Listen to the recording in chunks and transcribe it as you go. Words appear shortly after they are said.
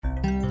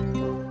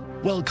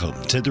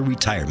Welcome to the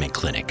Retirement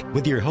Clinic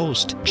with your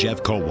host,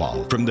 Jeff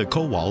Kowal from the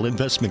Kowal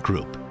Investment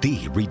Group,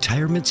 the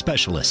retirement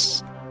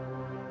specialists.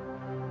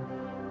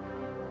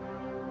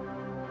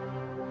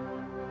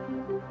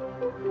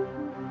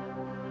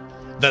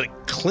 The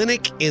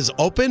clinic is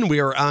open.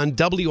 We are on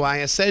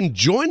WISN,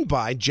 joined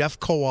by Jeff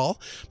Kowal,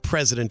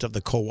 president of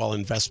the Kowal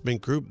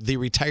Investment Group, the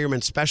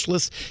retirement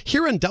specialist,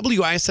 here on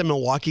WISN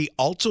Milwaukee,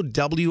 also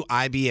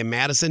WIBM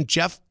Madison.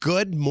 Jeff,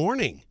 good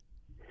morning.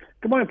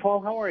 Good morning, Paul.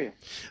 How are you?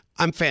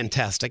 I'm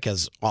fantastic,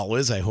 as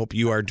always. I hope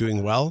you are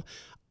doing well.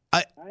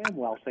 I am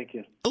well, thank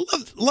you. I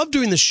love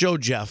doing the show,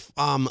 Jeff.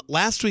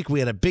 Last week we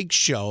had a big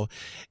show,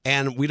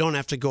 and we don't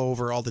have to go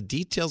over all the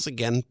details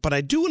again, but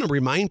I do want to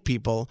remind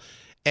people,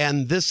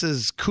 and this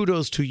is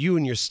kudos to you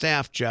and your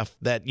staff, Jeff,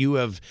 that you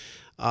have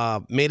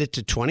made it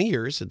to 20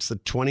 years. It's the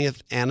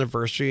 20th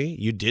anniversary.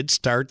 You did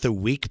start the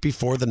week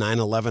before the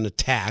 9/11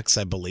 attacks,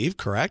 I believe,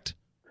 correct?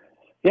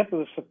 Yep, it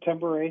was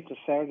September 8th, the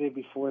Saturday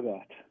before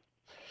that.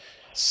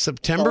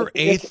 September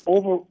 8th?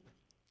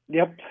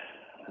 Yep,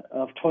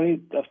 of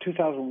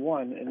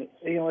 2001. And,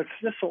 it's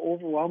just so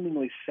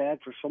overwhelmingly sad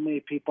for so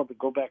many people to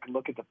go back and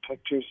look at the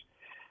pictures.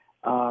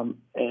 And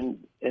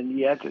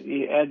yet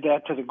you add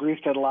that to the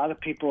grief that a lot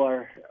of people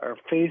are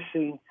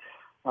facing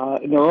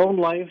in their own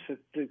lives.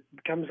 It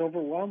becomes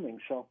overwhelming.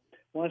 So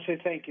I want to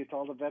say thank you to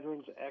all the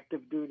veterans,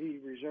 active duty,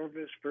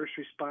 reservists, first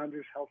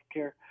responders,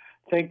 healthcare.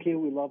 Thank you.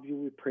 We love you.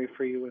 We pray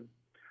for you, and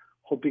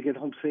hope you get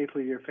home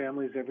safely to your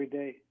families every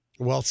day.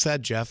 Well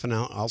said, Jeff. And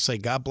I'll say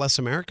God bless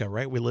America,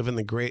 right? We live in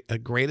the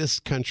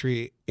greatest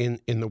country in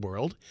the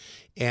world.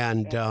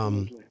 And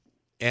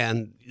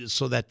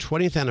so that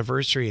 20th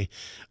anniversary,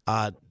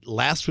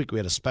 last week we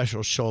had a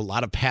special show, a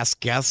lot of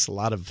past guests, a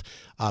lot of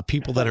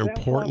people that are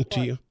important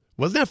to you.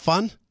 Wasn't that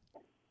fun?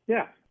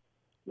 Yeah.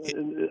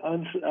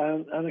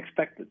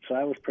 Unexpected, so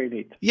that was pretty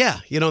neat. Yeah,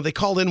 they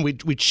called in,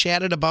 we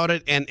chatted about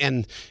it,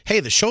 and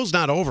hey, the show's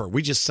not over.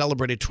 We just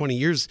celebrated 20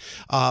 years,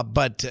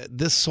 but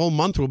this whole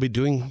month we'll be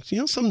doing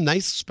some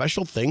nice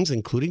special things,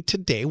 including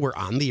today we're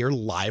on the air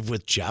live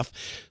with Jeff.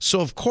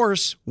 So of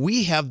course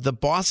we have the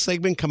boss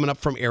segment coming up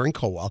from Aaron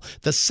Kowal,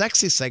 the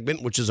sexy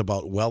segment, which is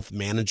about wealth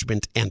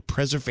management and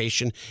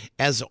preservation.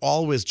 As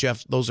always,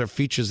 Jeff, those are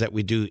features that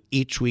we do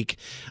each week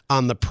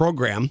on the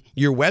program.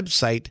 Your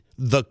website,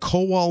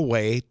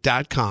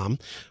 thekowalway.com,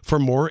 for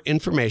more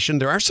information.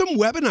 There are some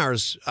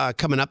webinars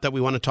coming up that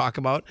we want to talk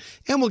about,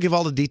 and we'll give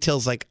all the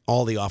details, like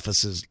all the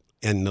offices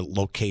and the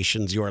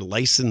locations. You are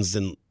licensed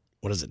in,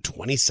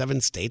 27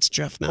 states,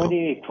 Jeff, now?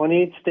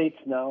 28 states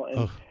now.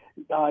 And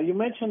you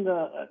mentioned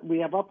we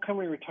have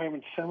upcoming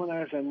retirement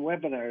seminars and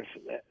webinars.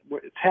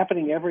 It's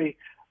happening every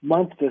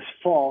month this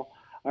fall.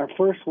 Our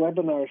first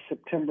webinar is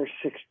September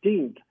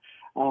 16th.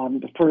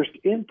 The first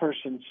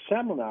in-person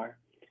seminar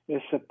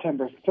is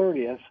September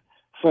 30th.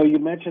 So you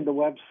mentioned the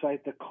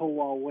website, the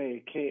Kowal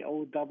Way,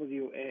 Kowal,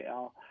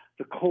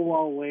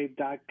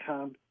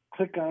 thekowalway.com.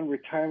 Click on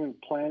retirement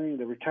planning,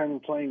 the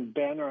retirement planning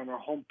banner on our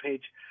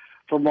homepage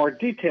for more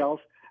details.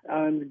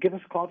 And give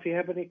us a call if you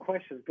have any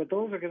questions. But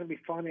those are going to be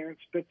fun. Aaron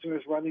Spitzer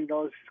is running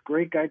those. He's a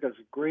great guy, does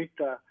a great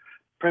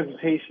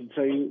presentation.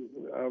 So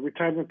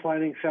retirement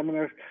planning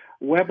seminars,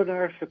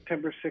 webinar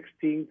September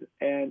 16th,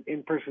 and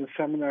in-person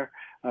seminar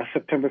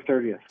September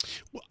 30th.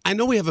 Well, I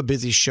know we have a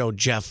busy show,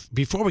 Jeff.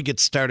 Before we get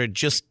started,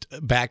 just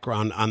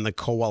background on the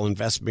Kowal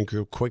Investment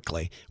Group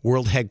quickly.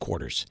 World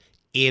headquarters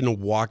in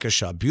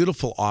Waukesha.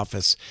 Beautiful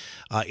office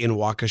in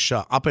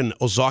Waukesha. Up in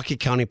Ozaukee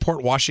County,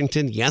 Port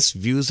Washington. Yes,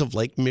 views of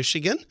Lake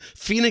Michigan.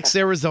 Phoenix,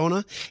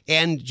 Arizona.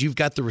 And you've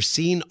got the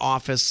Racine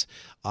office,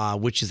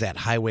 which is at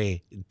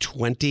Highway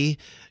 20.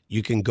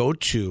 You can go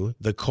to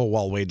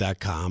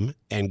thekowalway.com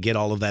and get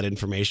all of that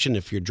information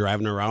if you're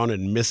driving around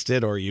and missed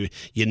it, or you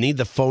need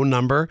the phone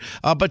number.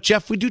 But,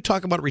 Jeff, we do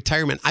talk about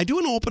retirement. I do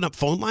want to open up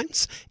phone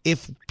lines.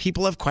 If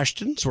people have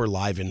questions, we're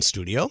live in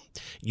studio.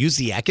 Use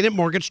the Accident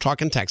Mortgage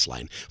Talk and Text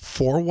line,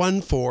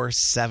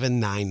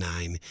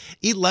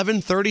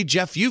 414-799-1130.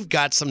 Jeff, you've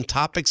got some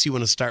topics you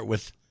want to start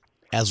with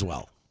as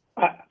well.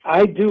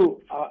 I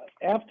do.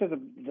 After the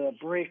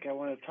break, I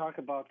want to talk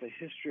about the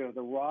history of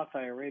the Roth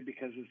IRA,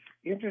 because it's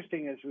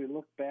interesting as we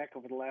look back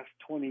over the last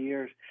 20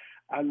 years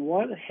on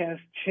what has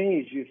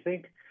changed. You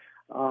think,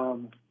 how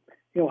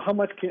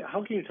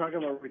can you talk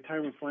about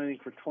retirement planning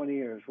for 20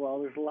 years? Well,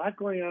 there's a lot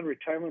going on,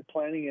 retirement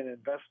planning and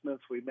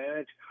investments. We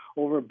manage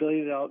over $1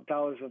 billion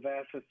of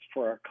assets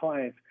for our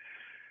clients.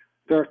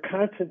 There are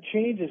constant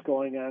changes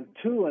going on,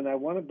 too, and I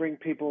want to bring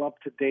people up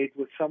to date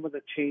with some of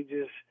the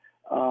changes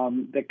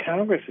that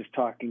Congress is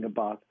talking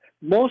about.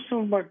 Most of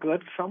them are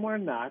good, some are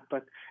not,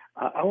 but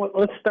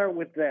let's start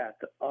with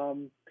that.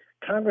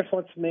 Congress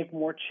wants to make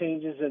more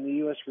changes in the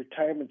U.S.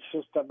 retirement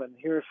system, and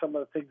here are some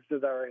of the things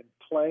that are in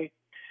play.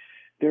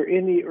 They're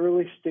in the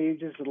early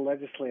stages of the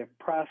legislative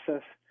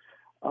process,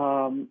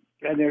 and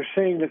they're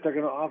saying that they're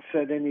going to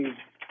offset any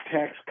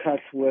tax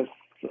cuts with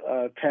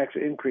tax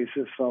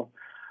increases. So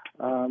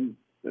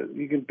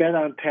you can bet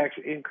on tax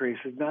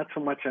increases, not so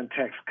much on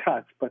tax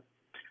cuts, but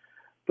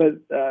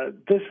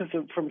this is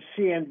from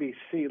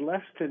CNBC.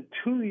 Less than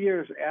 2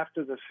 years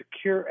after the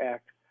Secure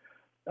Act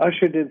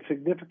ushered in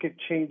significant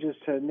changes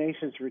to the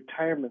nation's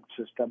retirement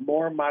system.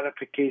 More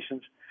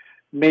modifications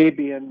may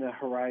be on the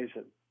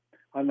horizon.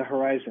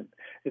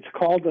 It's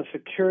called the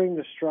Securing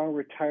the Strong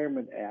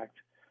Retirement Act,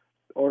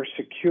 or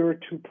Secure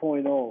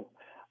 2.0.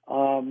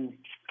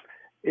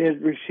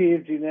 It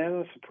received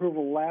unanimous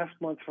approval last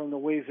month from the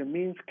Ways and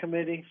Means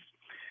Committee.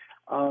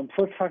 So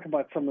let's talk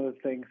about some of the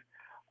things.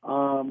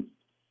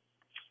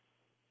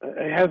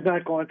 It has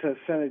not gone to the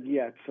Senate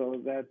yet, so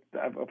that,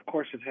 of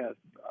course, it has.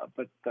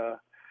 But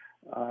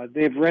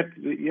they've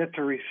yet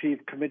to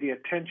receive committee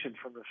attention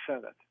from the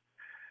Senate.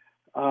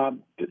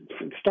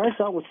 It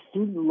starts out with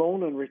student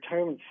loan and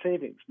retirement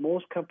savings.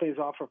 Most companies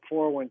offer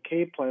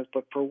 401k plans,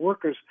 but for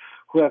workers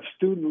who have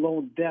student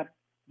loan debt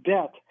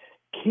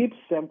keeps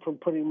them from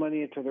putting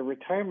money into their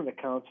retirement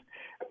accounts,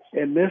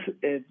 and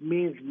it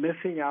means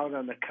missing out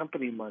on the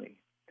company money.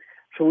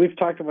 So we've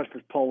talked about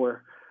this, Paul,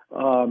 where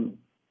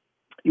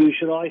you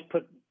should always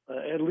put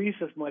at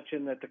least as much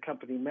in that the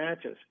company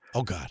matches.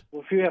 Oh, God.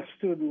 Well, if you have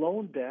student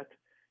loan debt,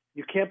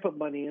 you can't put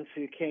money in,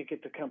 so you can't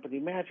get the company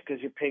match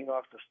because you're paying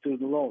off the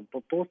student loan.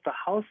 But both the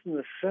House and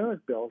the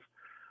Senate bills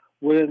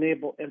would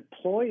enable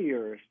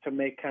employers to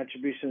make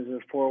contributions to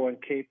the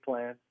 401k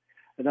plan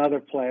and other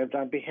plans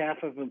on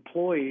behalf of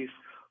employees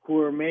who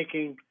are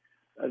making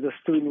the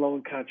student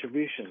loan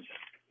contributions.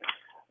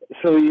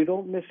 So you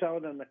don't miss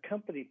out on the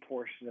company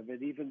portion of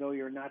it, even though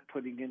you're not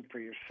putting in for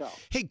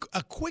yourself. Hey,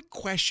 a quick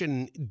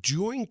question.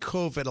 During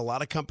COVID, a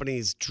lot of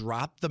companies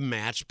dropped the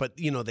match, but,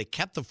 they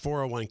kept the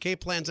 401k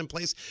plans in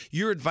place.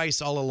 Your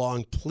advice all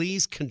along,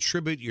 please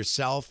contribute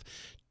yourself.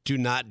 Do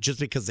not, just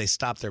because they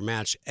stopped their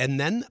match. And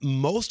then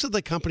most of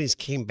the companies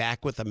came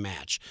back with a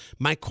match.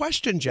 My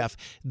question, Jeff,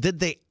 did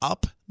they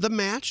up the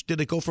match?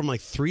 Did it go from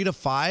like 3 to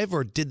 5,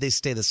 or did they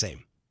stay the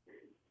same?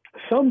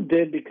 Some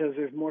did because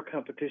there's more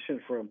competition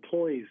for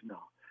employees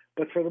now,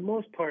 but for the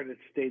most part, it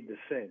stayed the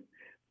same.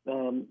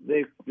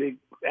 They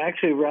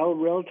actually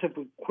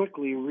relatively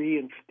quickly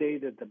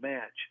reinstated the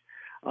match,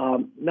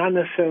 not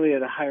necessarily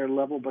at a higher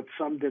level, but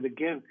some did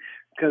again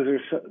because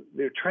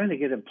they're trying to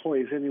get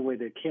employees any way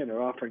they can.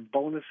 They're offering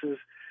bonuses.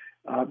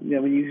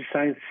 You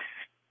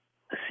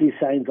see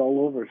signs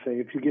all over saying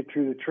if you get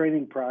through the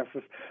training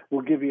process,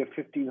 we'll give you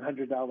a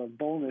 $1,500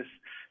 bonus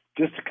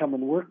just to come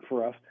and work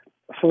for us.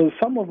 So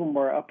some of them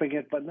are upping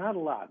it, but not a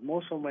lot.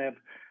 Most of them have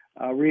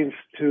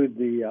reinstituted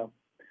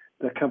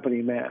the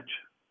company match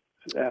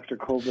after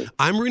COVID.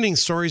 I'm reading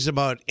stories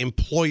about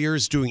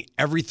employers doing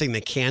everything they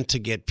can to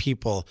get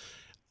people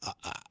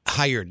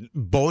hired.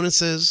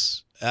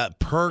 Bonuses,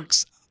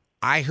 perks.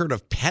 I heard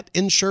of pet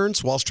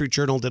insurance. Wall Street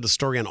Journal did a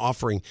story on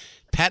offering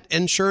pet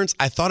insurance.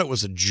 I thought it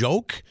was a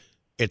joke.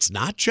 It's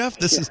not, Jeff.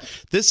 This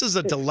is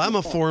a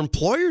dilemma for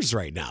employers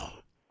right now.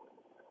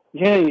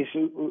 Yeah,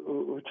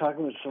 we're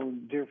talking with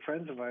some dear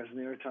friends of ours, and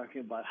they were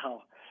talking about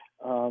how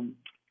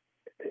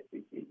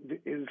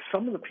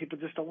some of the people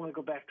just don't want to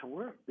go back to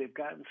work. They've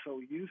gotten so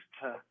used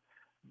to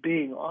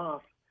being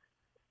off.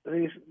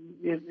 You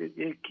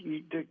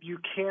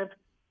can't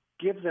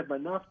give them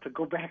enough to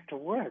go back to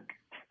work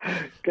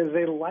because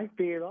they like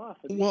being off.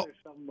 And well,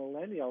 some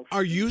millennials.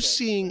 Are you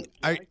seeing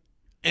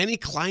any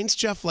clients,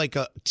 Jeff,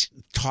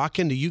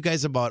 talking to you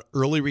guys about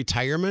early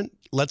retirement?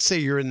 Let's say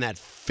you're in that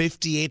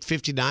 58,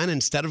 59.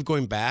 Instead of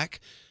going back,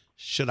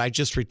 should I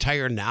just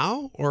retire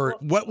now? Or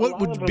what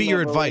would be your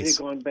advice?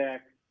 Going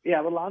back.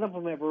 Yeah, a lot of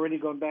them have already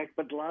gone back,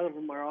 but a lot of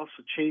them are also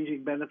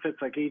changing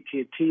benefits. Like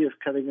AT&T is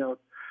cutting out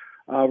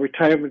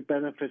retirement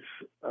benefits,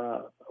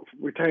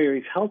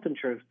 retirees' health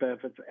insurance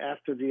benefits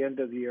after the end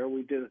of the year.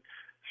 We did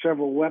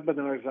several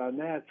webinars on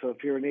that. So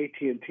if you're an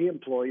AT&T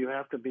employee, you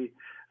have to be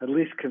at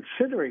least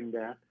considering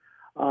that.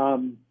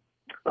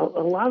 A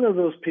lot of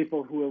those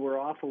people who were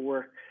off of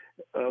work,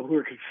 who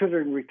are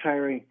considering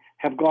retiring,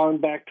 have gone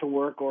back to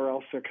work, or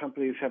else their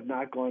companies have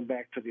not gone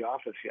back to the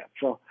office yet.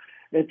 So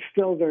there's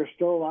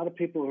still a lot of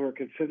people who are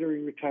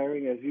considering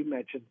retiring, as you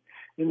mentioned,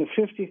 in the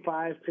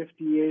 55,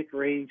 58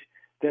 range.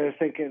 They're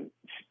thinking,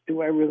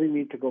 do I really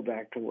need to go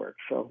back to work?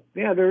 So,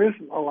 yeah, there is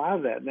a lot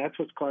of that, and that's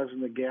what's causing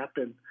the gap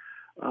in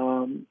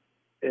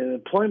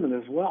employment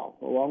as well,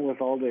 along with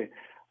all the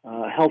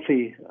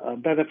healthy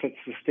benefits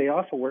to stay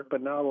off of work,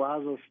 but now a lot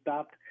of those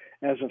stopped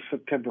as of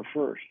September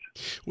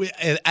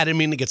 1st. I didn't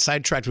mean to get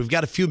sidetracked. We've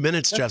got a few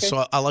minutes, Jeff,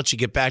 so I'll let you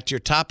get back to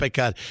your topic.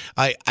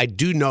 I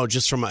do know,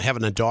 just from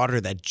having a daughter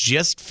that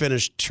just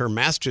finished her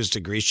master's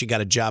degree, she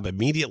got a job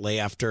immediately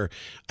after,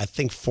 I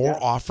think,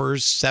 4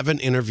 offers, 7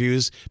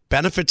 interviews.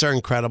 Benefits are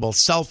incredible.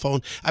 Cell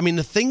phone. I mean,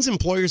 the things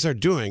employers are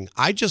doing,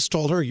 I just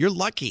told her, you're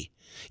lucky.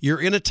 You're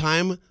in a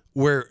time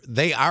where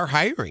they are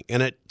hiring,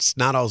 and it's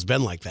not always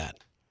been like that.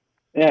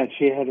 Yeah,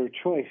 she had her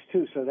choice,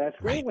 too, so that's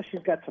great. Well,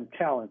 she's got some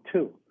talent,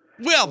 too.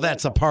 Well,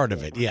 that's a part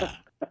of it, yeah.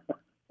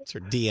 It's her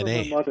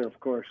DNA. Her mother, of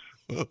course.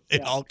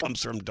 It all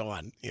comes from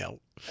Dawn,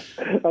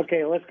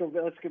 Okay, let's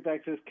get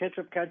back to this.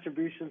 Catch-up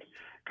contributions.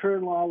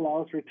 Current law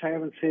allows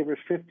retirement savers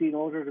 50 and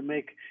older to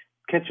make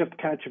catch-up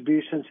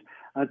contributions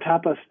on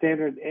top of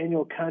standard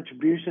annual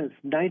contributions,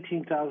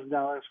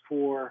 $19,000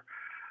 for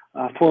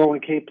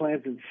 401k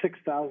plans and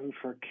 $6,000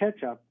 for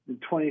catch-up in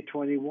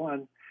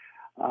 2021.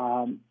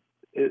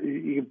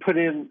 You can put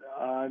in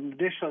an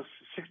additional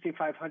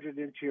 $6,500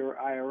 into your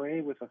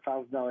IRA with a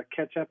 $1,000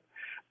 catch-up,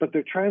 but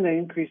they're trying to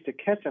increase the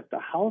catch-up. The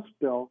House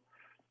bill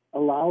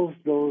allows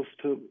those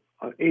to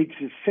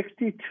ages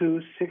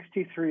 62,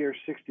 63, or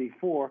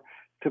 64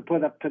 to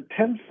put up to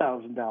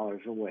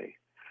 $10,000 away.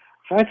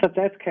 So I thought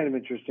that's kind of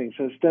interesting.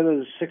 So instead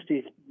of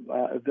the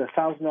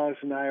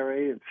 $1,000 in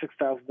IRA and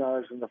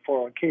 $6,000 in the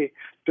 401k,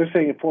 they're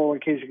saying in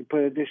 401ks you can put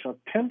an additional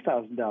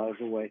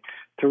 $10,000 away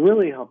to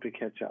really help you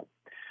catch up.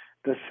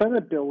 The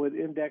Senate bill would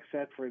index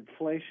that for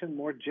inflation,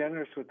 more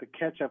generous with the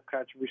catch-up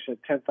contribution of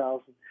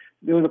 $10,000.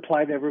 It would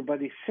apply to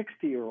everybody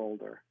 60 or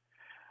older.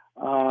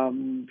 So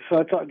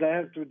I thought that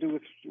has to do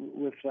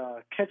with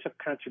catch-up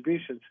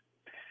contributions.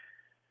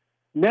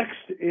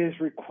 Next is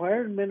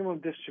required minimum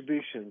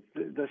distributions.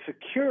 The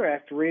Secure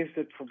Act raised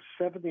it from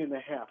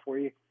 70.5,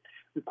 where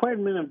required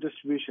minimum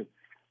distribution.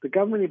 The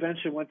government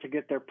eventually went to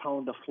get their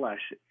pound of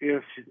flesh.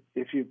 If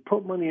you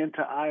put money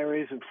into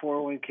IRAs and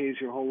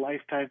 401ks your whole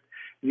lifetime,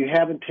 you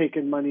haven't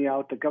taken money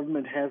out, the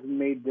government hasn't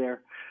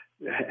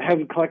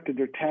collected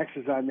their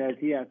taxes on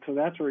that yet. So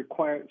that's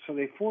required. So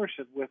they force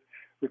it with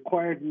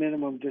required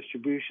minimum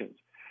distributions.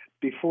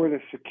 Before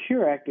the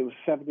Secure Act, it was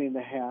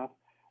 70.5.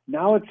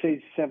 Now it's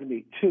age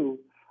 72.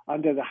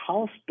 Under the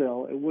House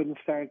bill, it wouldn't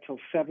start until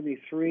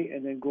 73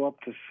 and then go up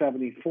to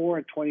 74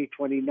 in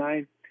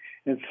 2029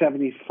 and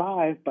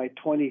 75 by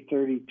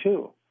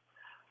 2032.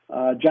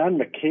 John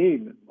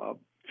McCain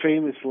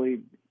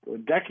famously a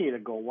decade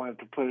ago wanted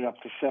to put it up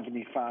to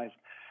 75.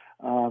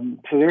 So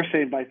they're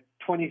saying by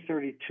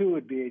 2032 it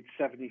would be age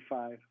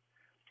 75.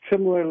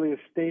 Similarly,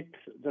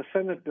 the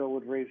Senate bill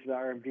would raise the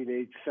RMD to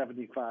age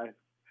 75.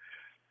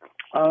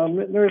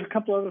 There's a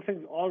couple other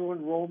things, auto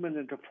enrollment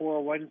into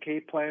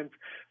 401k plans.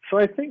 So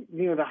I think,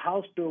 the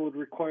House bill would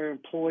require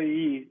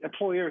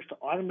employers to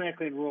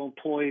automatically enroll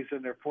employees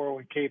in their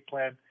 401k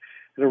plan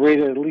at a rate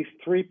of at least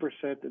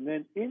 3% and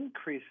then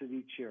increase it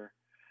each year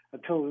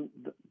until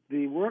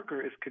the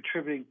worker is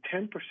contributing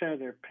 10% of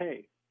their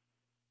pay.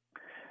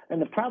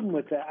 And the problem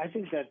with that, I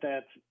think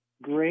that's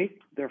great.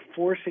 They're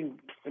forcing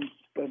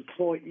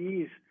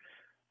employees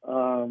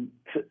to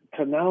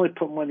not only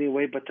put money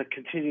away, but to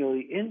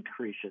continually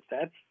increase it.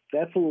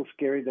 That's a little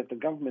scary that the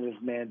government is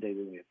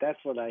mandating it.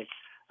 That's what I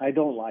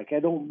don't like. I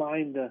don't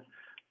mind the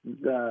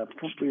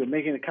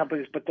making the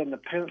companies, but then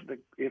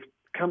if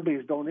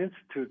companies don't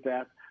institute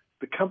that,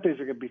 the companies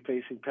are going to be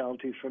facing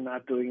penalties for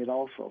not doing it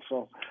also.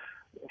 So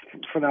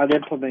for not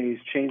implementing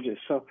these changes.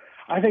 So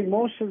I think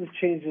most of the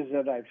changes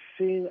that I've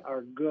seen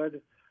are good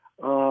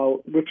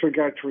with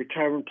regard to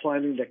retirement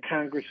planning that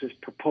Congress is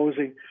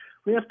proposing.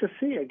 We have to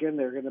see. Again,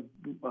 they're going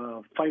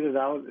to fight it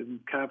out in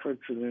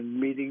conference and in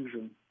meetings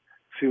and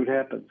see what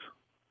happens.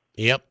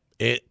 Yep.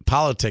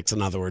 Politics,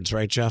 in other words,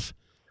 right, Jeff?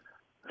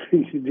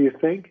 Do you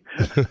think?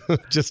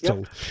 Just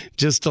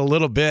a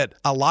little bit.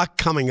 A lot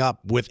coming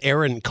up with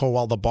Aaron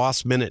Kowal. The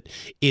Boss Minute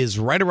is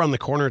right around the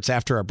corner. It's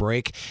after our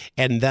break.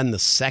 And then the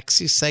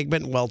sexy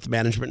segment, Wealth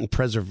Management and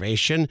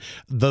Preservation,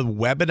 the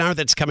webinar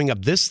that's coming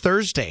up this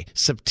Thursday,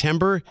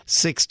 September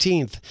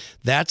 16th.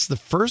 That's the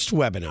first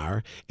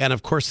webinar. And,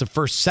 of course, the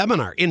first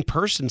seminar in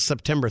person,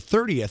 September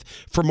 30th.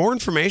 For more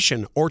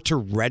information or to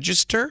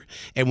register,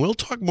 and we'll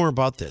talk more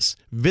about this,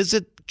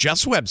 visit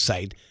Jeff's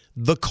website,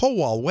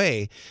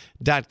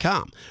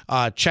 thekowalway.com.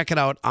 Check it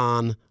out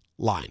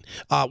online.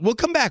 We'll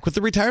come back with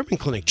the Retirement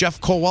Clinic. Jeff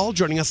Kowal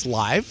joining us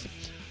live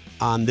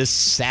on this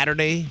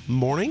Saturday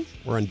morning.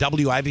 We're on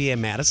WIBA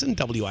Madison,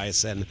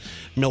 WISN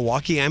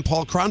Milwaukee. I'm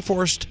Paul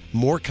Cronforst.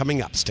 More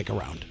coming up. Stick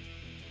around.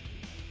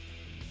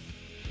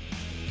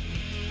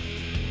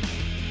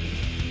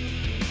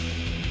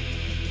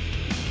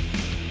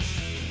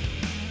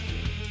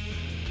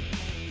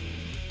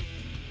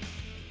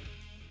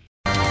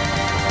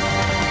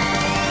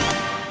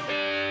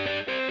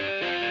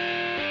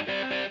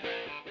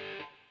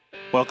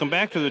 Welcome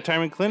back to the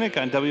Retirement Clinic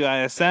on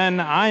WISN.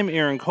 I'm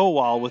Aaron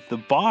Kowal with the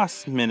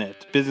Boss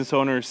Minute, Business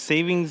Owner's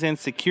Savings and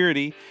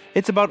Security.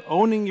 It's about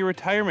owning your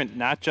retirement,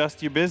 not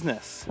just your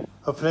business.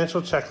 A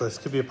financial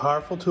checklist could be a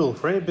powerful tool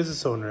for any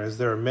business owner as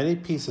there are many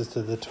pieces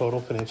to the total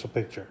financial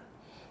picture.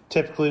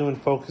 Typically, when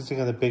focusing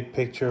on the big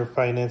picture of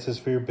finances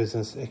for your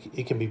business,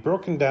 it can be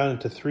broken down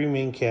into three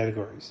main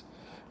categories: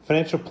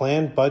 financial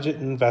plan, budget,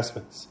 and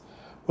investments.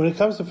 When it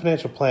comes to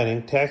financial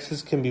planning,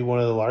 taxes can be one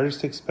of the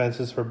largest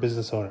expenses for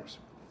business owners,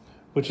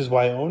 which is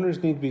why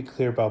owners need to be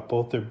clear about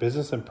both their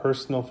business and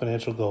personal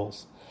financial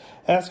goals.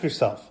 Ask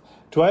yourself,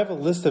 do I have a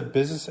list of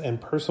business and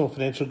personal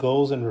financial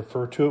goals and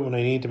refer to it when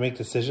I need to make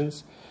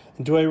decisions?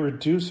 And do I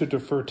reduce or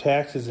defer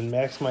taxes and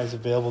maximize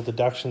available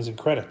deductions and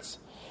credits?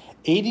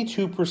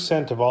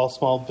 82% of all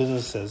small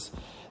businesses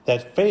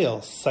that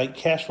fail cite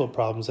cash flow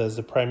problems as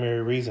the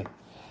primary reason.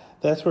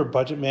 That's where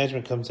budget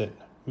management comes in.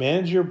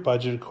 Manage your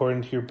budget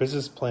according to your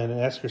business plan and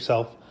ask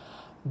yourself,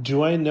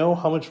 do I know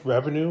how much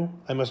revenue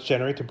I must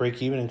generate to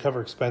break even and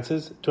cover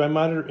expenses? Do I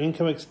monitor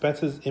income,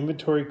 expenses,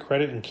 inventory,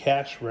 credit, and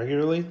cash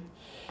regularly?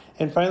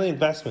 And finally,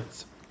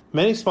 investments.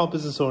 Many small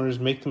business owners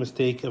make the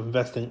mistake of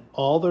investing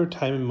all their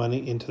time and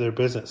money into their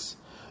business.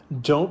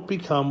 Don't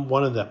become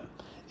one of them.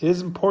 It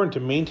is important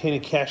to maintain a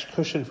cash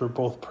cushion for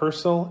both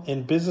personal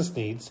and business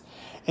needs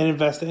and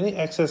invest any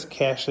excess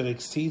cash that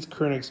exceeds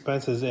current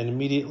expenses and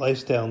immediate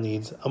lifestyle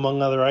needs,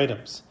 among other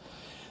items.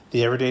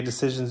 The everyday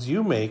decisions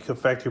you make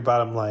affect your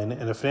bottom line,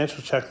 and a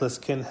financial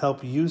checklist can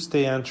help you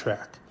stay on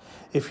track.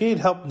 If you need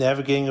help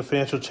navigating a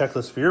financial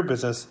checklist for your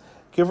business,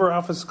 give our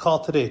office a call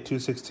today at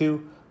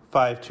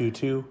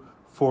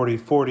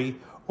 262-522-4040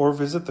 or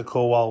visit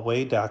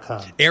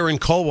thekowalway.com. Aaron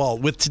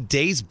Kowal with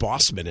today's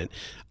Boss Minute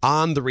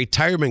on the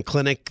Retirement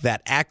Clinic,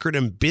 that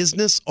acronym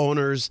Business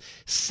Owners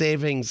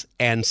Savings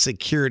and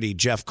Security.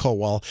 Jeff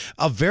Kowal,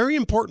 a very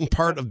important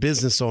part of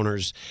business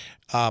owners'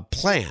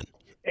 plan.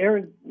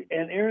 Aaron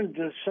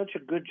does such a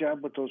good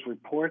job with those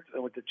reports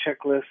and with the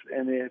checklist.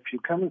 And if you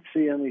come and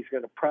see him, he's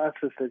got a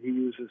process that he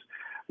uses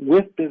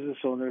with business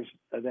owners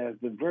that has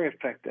been very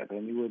effective.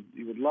 And you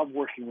would love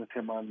working with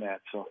him on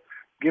that. So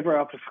give our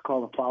office a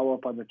call to follow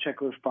up on the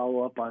checklist,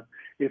 follow up on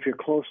if you're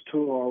close to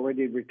or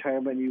already in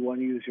retirement and you want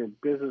to use your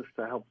business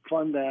to help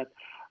fund that.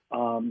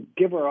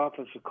 Give our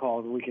office a call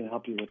and we can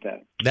help you with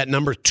that. That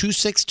number,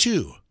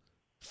 262-522-4040,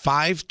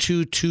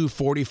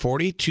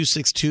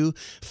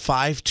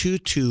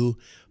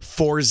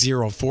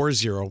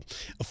 262-522-4040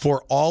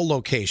 for all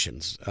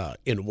locations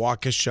in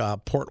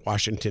Waukesha, Port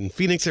Washington,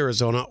 Phoenix,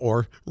 Arizona,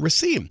 or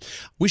Racine.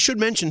 We should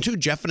mention, too,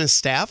 Jeff and his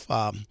staff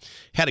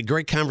had a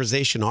great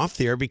conversation off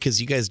the air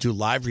because you guys do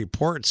live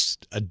reports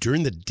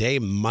during the day,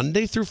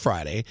 Monday through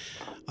Friday.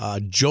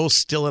 Joe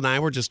Still and I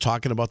were just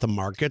talking about the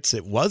markets.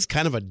 It was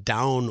kind of a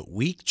down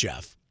week,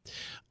 Jeff.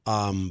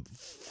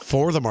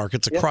 For the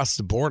markets across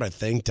the board, I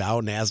think,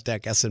 Dow,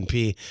 NASDAQ,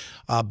 S&P.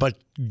 But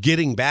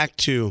getting back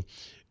to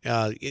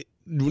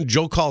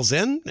Joe calls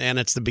in, and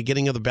it's the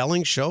beginning of the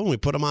Belling Show, and we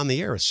put him on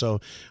the air.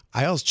 So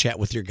I always chat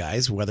with your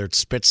guys, whether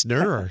it's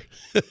Spitzner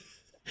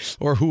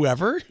or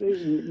whoever.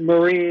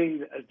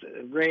 Marie,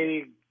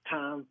 Ray,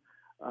 Tom,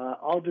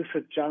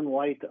 John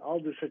White, all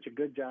do such a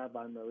good job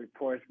on the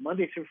reports.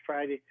 Monday through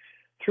Friday,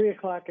 3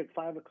 o'clock and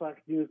 5 o'clock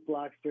news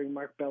blocks during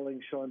Mark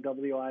Belling Show on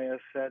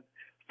WISN.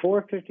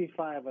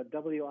 4:55 on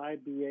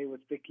WIBA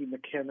with Vicki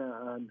McKenna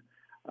on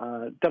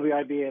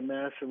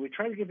WIBA-MS, and we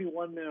try to give you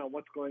 1 minute on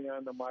what's going on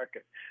in the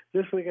market.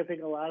 This week, I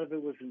think a lot of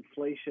it was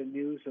inflation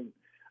news and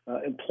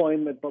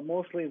employment, but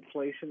mostly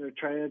inflation. They're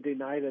trying to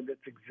deny that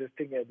it's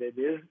existing, and it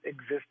is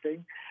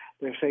existing.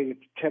 They're saying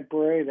it's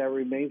temporary. That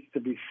remains to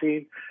be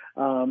seen.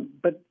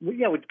 But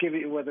would give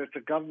you, whether it's a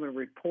government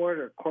report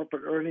or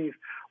corporate earnings,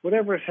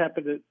 whatever has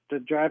happened to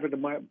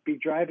be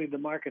driving the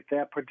market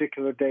that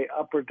particular day,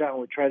 up or down.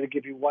 We try to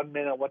give you 1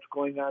 minute on what's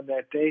going on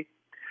that day.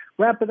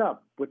 Wrap it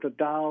up with the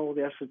Dow,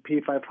 the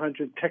S&P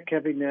 500,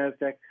 tech-heavy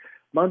NASDAQ,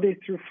 Monday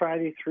through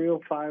Friday,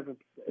 3:05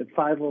 and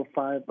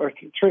 5:05, or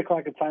 3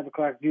 o'clock and 5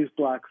 o'clock news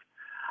blocks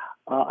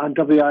on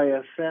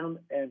WISN,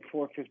 and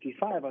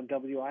 4:55 on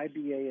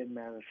WIBA in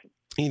Madison.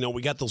 You know,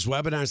 we got those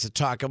webinars to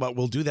talk about.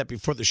 We'll do that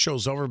before the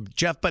show's over,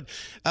 Jeff. But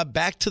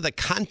back to the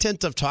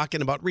content of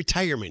talking about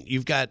retirement.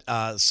 You've got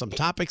some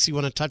topics you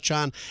want to touch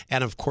on.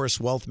 And, of course,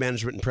 wealth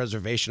management and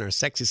preservation, our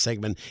sexy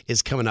segment,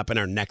 is coming up in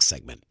our next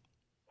segment.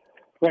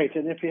 Right.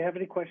 And if you have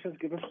any questions,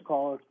 give us a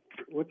call.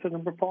 What's the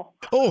number, Paul?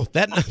 Oh,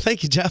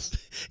 thank you, Jeff.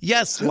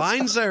 Yes,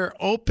 lines are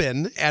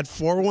open at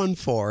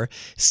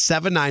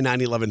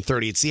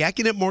 414-799-1130. It's the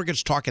AccuNet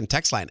Mortgage Talk and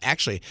Text line.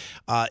 Actually,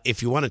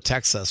 if you want to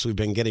text us, we've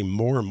been getting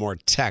more and more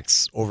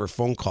texts over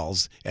phone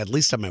calls, at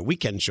least on my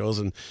weekend shows.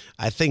 And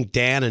I think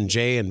Dan and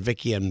Jay and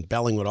Vicki and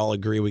Belling would all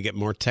agree we get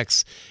more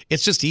texts.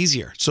 It's just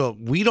easier. So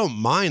we don't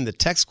mind the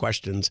text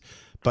questions,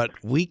 but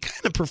we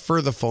kind of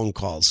prefer the phone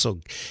calls.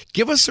 So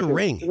give us a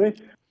ring.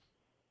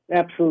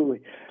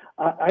 Absolutely.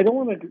 I don't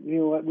want to,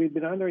 we've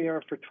been on the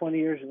air for 20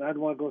 years, and I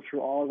don't want to go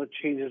through all the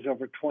changes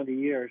over 20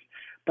 years.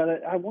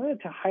 But I wanted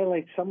to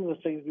highlight some of the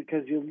things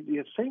because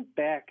you think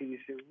back and you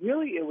say,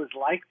 really, it was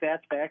like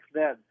that back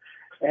then?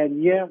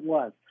 And yeah, it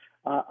was.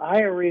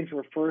 IRAs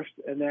were first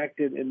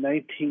enacted in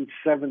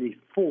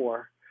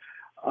 1974.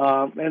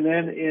 And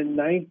then in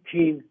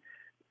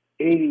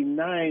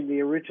 1989, they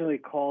originally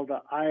called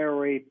the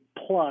IRA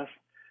Plus.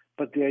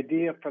 But the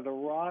idea for the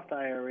Roth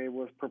IRA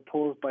was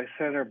proposed by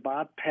Senator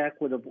Bob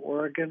Packwood of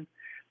Oregon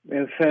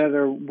and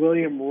Senator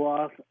William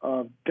Roth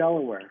of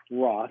Delaware.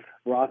 Roth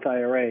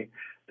IRA.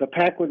 The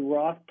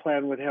Packwood-Roth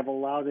plan would have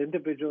allowed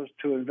individuals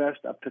to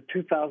invest up to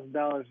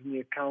 $2,000 in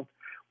the account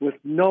with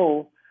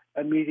no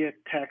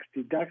immediate tax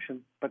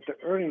deduction, but the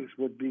earnings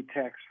would be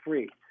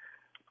tax-free.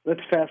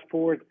 Let's fast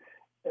forward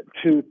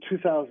to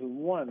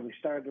 2001. We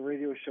started the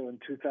radio show in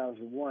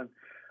 2001.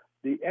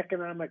 The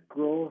Economic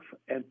Growth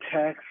and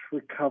Tax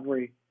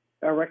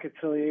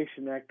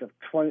Reconciliation Act of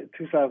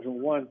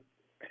 2001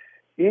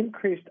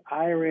 increased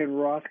IRA and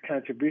Roth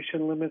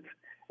contribution limits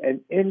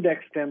and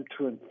indexed them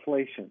to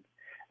inflation.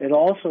 It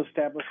also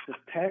established the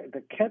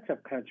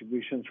catch-up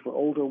contributions for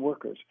older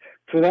workers.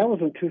 So that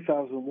was in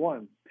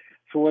 2001.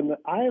 So when the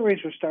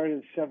IRAs were started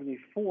in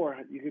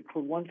 74, you could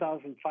put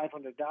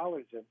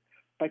 $1,500 in.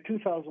 By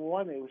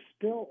 2001, it was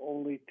still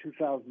only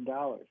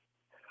 $2,000.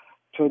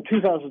 So in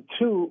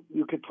 2002,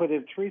 you could put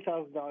in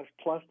 $3,000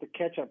 plus the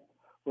catch-up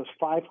was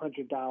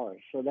 $500.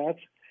 So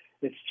that's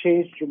It's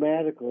changed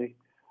dramatically.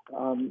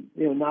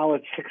 Now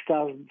it's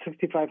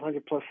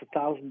 $6,500 plus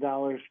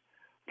 $1,000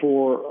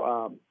 for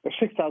or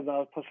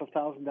 $6,000 plus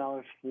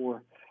 $1,000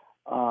 for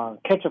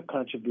catch-up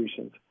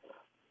contributions.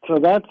 So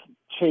that's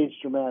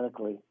changed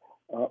dramatically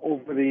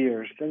over the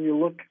years. Then you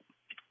look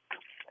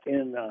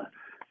in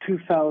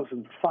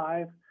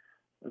 2005,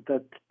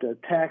 the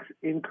Tax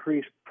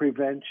Increase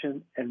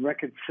Prevention and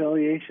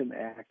Reconciliation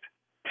Act,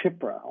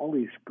 TIPRA, all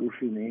these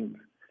goofy names,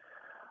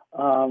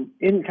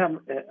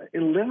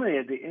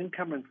 eliminated the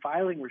income and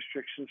filing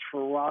restrictions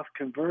for Roth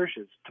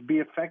conversions to be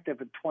effective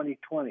in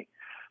 2020.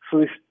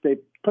 So they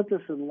put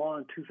this in law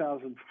in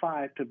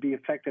 2005 to be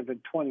effective in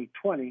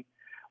 2020,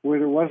 where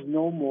there was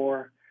no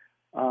more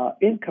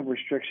income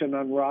restriction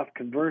on Roth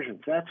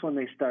conversions. That's when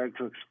they started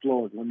to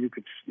explode, when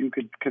you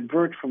could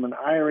convert from an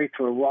IRA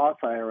to a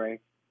Roth IRA,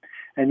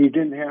 and you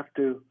didn't have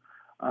to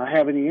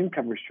have any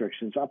income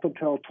restrictions. Up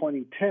until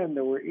 2010,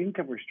 there were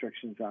income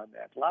restrictions on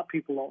that. A lot of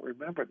people don't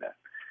remember that.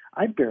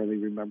 I barely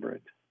remember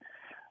it.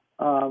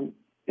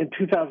 In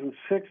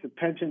 2006, the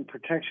Pension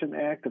Protection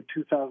Act of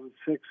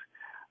 2006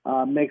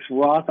 makes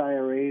Roth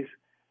IRAs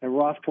and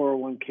Roth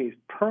 401ks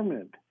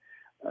permanent.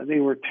 They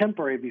were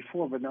temporary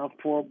before, but now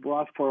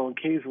Roth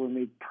 401ks were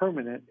made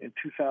permanent in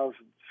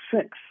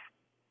 2006.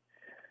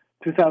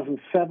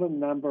 2007,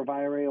 number of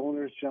IRA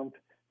owners jumped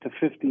to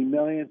 50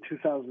 million.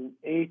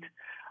 2008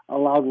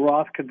 allowed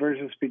Roth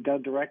conversions to be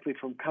done directly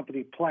from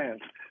company plans.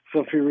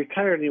 So if you're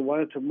retired and you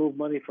wanted to move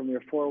money from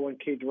your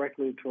 401k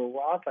directly into a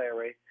Roth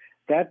IRA,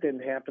 that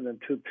didn't happen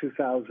until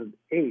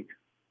 2008.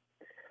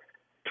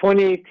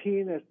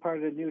 2018, as part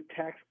of the new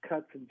Tax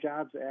Cuts and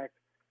Jobs Act,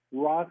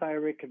 Roth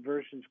IRA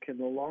conversions can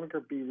no longer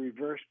be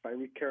reversed by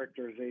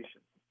recharacterization.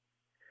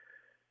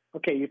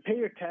 Okay, you pay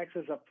your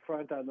taxes up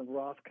front on the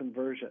Roth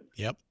conversion.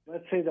 Yep.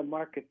 Let's say the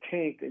market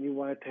tanked and you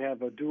wanted to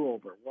have a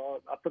do-over. Well,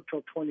 up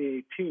until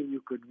 2018,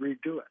 you could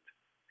redo it.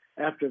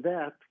 After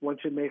that, once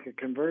you make a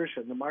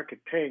conversion, the market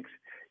tanks,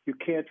 you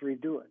can't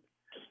redo it.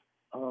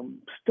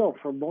 Still,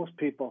 for most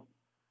people,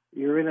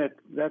 you're in it.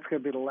 That's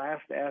going to be the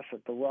last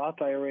asset. The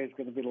Roth IRA is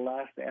going to be the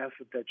last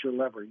asset that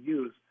you'll ever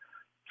use.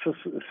 So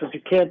if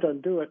you can't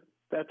undo it,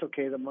 that's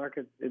okay. The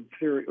market, in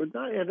theory,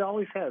 it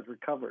always has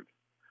recovered.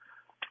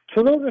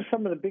 So those are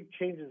some of the big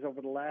changes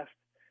over the last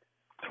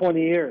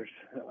 20 years,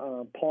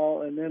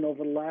 Paul. And then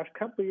over the last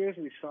couple of years,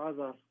 we saw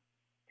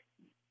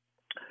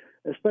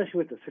especially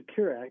with the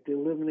Secure Act, they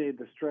eliminated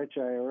the stretch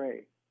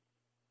IRA.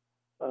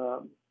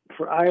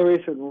 For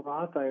IRAs and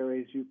Roth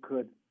IRAs, you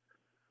could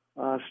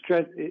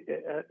stretch,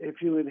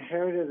 if you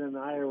inherited an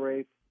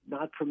IRA,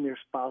 not from your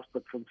spouse,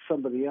 but from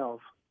somebody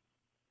else,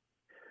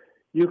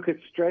 you could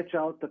stretch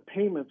out the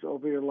payments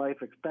over your life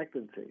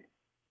expectancy.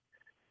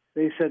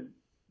 They said,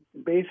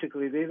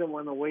 basically, they didn't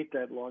want to wait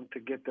that long to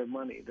get their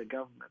money, the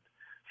government.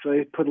 So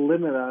they put a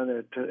limit on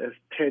it as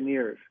 10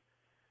 years,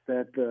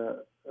 that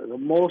the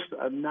most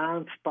a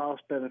non-spouse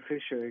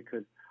beneficiary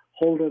could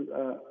hold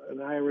an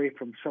IRA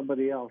from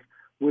somebody else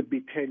would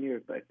be 10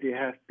 years, but they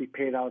have to be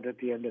paid out at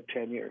the end of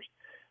 10 years.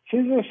 So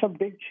these are some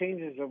big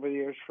changes over the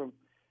years from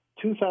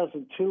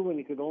 2002 when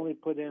you could only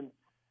put in,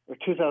 or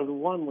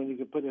 2001 when you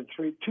could put in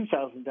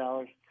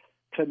 $2,000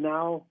 to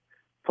now,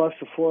 plus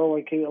the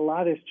 401k. A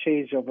lot has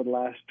changed over the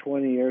last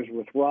 20 years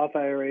with Roth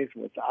IRAs,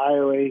 with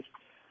IRAs,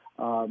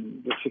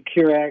 the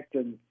Secure Act,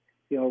 and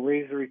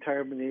raise the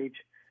retirement age.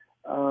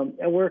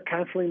 And we're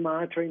constantly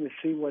monitoring to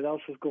see what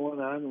else is going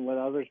on and what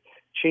other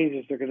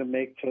changes they're going to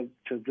make to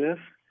this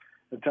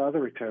and to other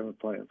retirement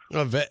plans.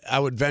 I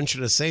would venture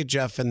to say,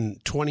 Jeff, in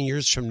 20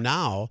 years from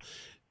now,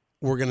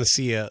 we're going to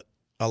see a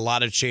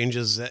lot of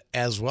changes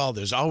as well.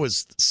 There's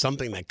always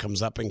something that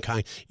comes up in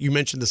kind. You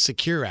mentioned the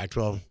Secure Act.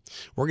 Well,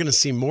 we're going to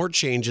see more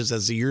changes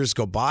as the years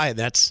go by.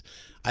 That's,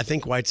 I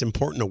think, why it's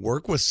important to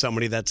work with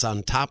somebody that's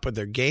on top of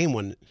their game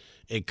when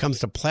it comes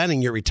to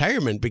planning your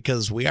retirement,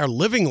 because we are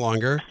living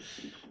longer.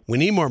 We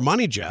need more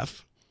money,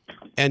 Jeff.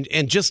 And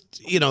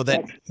just,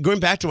 that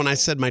going back to when I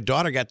said my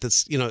daughter got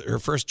this, her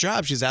first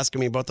job, she's asking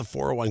me about the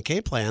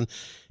 401k plan,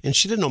 and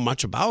she didn't know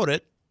much about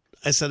it.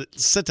 I said,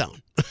 sit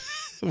down.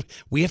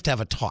 We have to have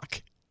a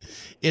talk.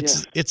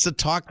 It's a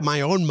talk my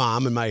own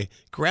mom and my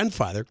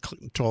grandfather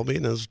told me,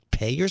 and it was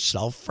pay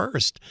yourself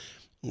first.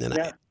 And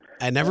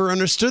I never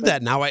understood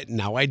that. Now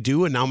I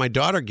do, and now my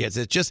daughter gets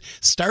it. Just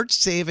start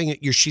saving it.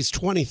 She's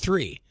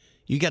 23.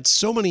 You got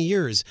so many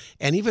years,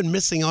 and even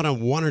missing out on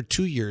 1 or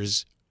 2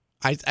 years,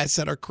 I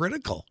said, are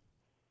critical.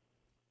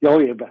 Oh,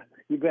 you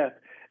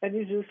bet. And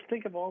you just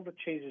think of all the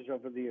changes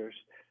over the years.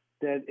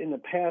 That in the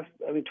past,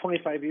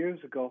 25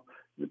 years ago,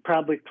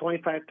 probably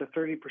 25 to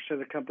 30%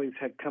 of companies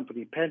had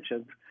company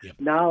pensions. Yep.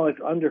 Now it's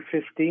under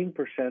 15%,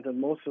 and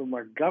most of them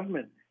are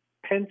government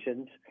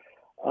pensions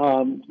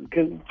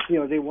because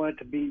they wanted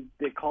to be.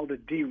 They called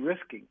it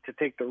de-risking, to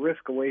take the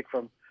risk away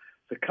from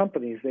the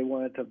companies. They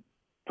wanted to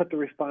put the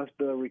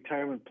responsibility of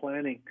retirement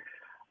planning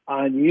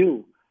on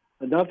you.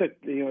 Another,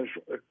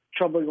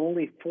 troubling,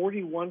 only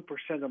 41%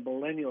 of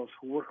millennials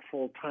who work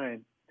full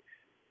time,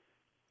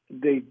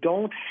 they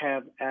don't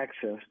have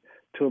access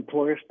to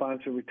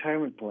employer-sponsored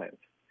retirement plans.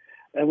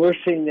 And we're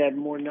seeing that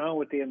more now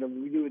with the end of,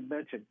 you had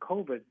mentioned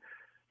COVID.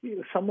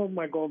 Some of them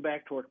are going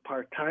back to work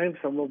part-time.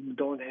 Some of them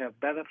don't have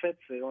benefits.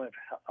 They don't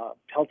have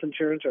health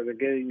insurance, or they're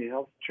getting the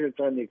health insurance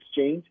on the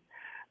exchange.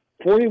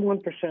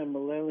 41% of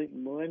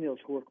millennials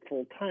who work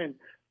full-time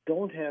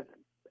don't have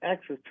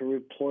access to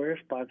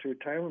employer-sponsored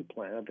retirement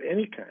plan of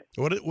any kind.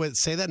 What?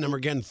 Say that number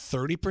again.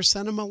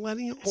 30% of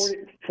millennials.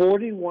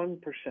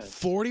 41%.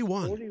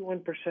 41.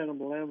 41% of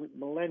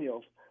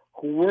millennials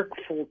who work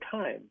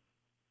full-time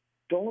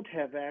don't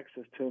have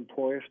access to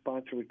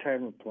employer-sponsored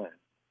retirement plan.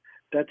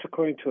 That's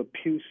according to a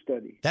Pew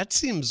study. That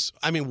seems.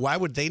 I mean, why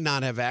would they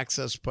not have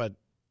access? But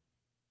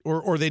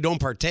or they don't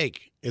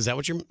partake. Is that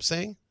what you're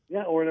saying?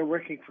 Yeah, or they're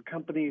working for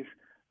companies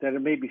that are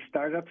maybe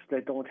startups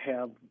that don't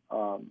have.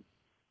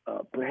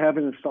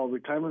 Haven't installed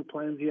retirement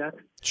plans yet.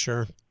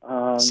 Sure.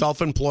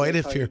 Self-employed.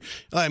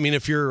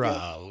 If you're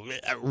a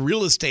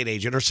real estate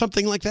agent or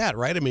something like that,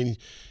 right? I mean,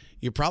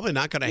 you're probably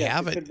not going to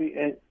have it. Could be,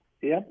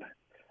 yep.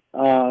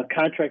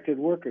 Contracted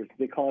workers.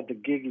 They call it the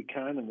gig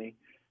economy.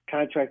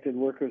 Contracted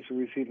workers who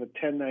receive a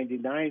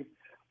 1099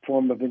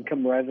 form of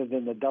income rather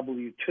than the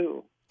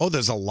W-2. Oh,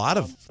 there's a lot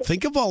of.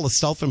 Think of all the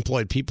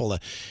self-employed people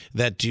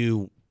that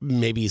do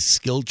maybe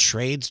skilled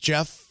trades,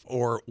 Jeff,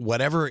 or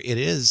whatever it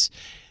is.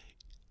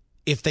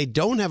 If they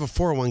don't have a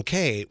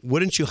 401k,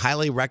 wouldn't you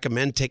highly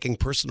recommend taking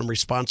personal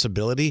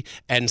responsibility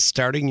and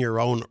starting your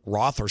own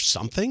Roth or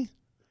something?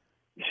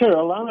 Sure.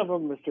 A lot of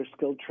them, if they're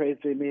skilled trades,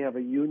 they may have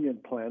a union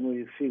plan.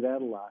 We see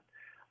that a lot.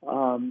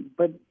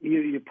 But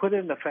you put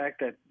in the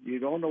fact that you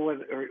don't know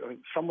whether, or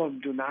some of them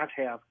do not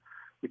have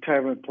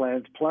retirement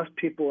plans, plus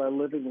people are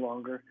living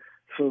longer.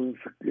 So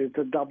it's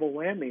a double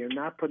whammy. You're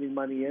not putting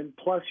money in,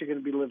 plus you're going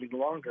to be living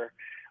longer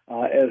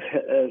as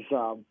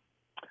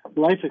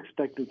life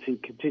expectancy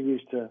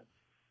continues to.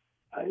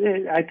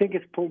 I think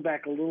it's pulled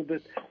back a little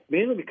bit,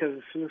 mainly because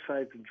of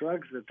suicides and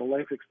drugs, that the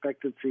life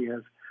expectancy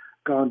has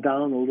gone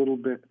down a little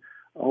bit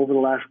over the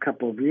last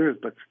couple of years.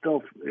 But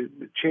still,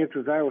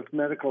 chances are with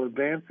medical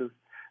advances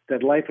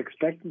that life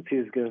expectancy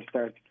is going to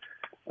start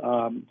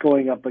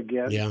going up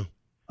again. Yeah.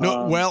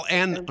 No,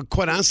 and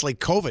quite honestly,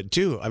 COVID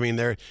too. I mean,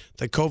 the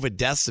COVID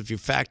deaths, if you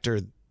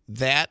factor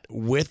that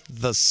with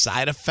the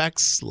side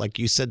effects, like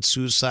you said,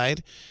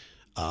 suicide,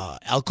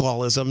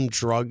 alcoholism,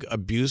 drug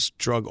abuse,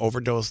 drug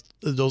overdose,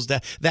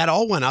 that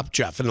all went up,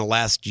 Jeff, in the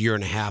last year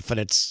and a half. And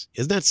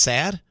isn't that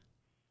sad?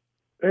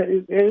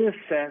 It is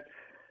sad.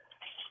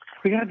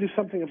 We got to do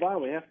something about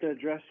it. We have to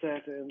address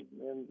that, and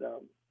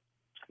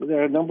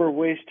there are a number of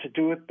ways to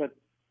do it, but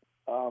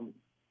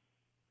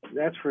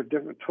that's for a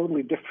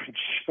totally different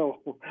show.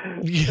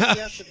 Yeah.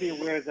 You have to be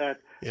aware that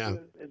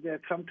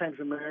sometimes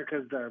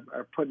Americans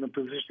are put in a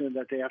position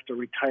that they have to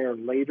retire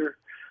later.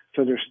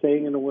 So they're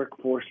staying in the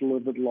workforce a little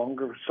bit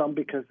longer, some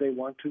because they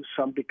want to,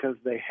 some because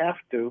they have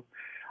to,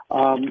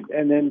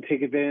 and then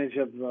take advantage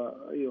of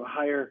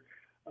higher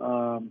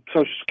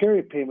Social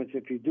Security payments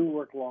if you do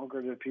work longer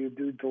and if you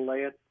do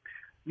delay it.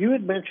 You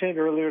had mentioned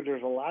earlier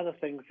there's a lot of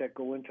things that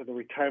go into the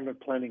retirement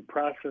planning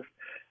process,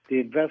 the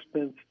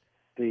investments,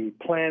 the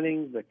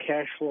planning, the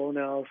cash flow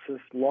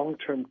analysis,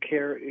 long-term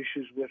care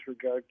issues with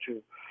regard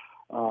to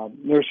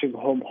nursing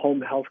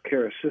home health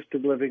care,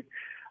 assisted living.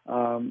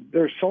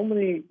 There are so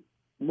many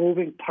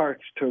moving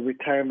parts to a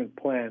retirement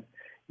plan.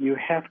 You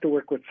have to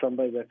work with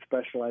somebody that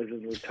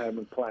specializes in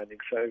retirement planning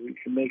so we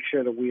can make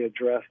sure that we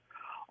address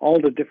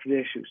all the different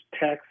issues,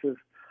 taxes,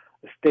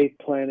 estate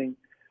planning,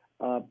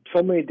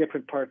 so many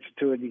different parts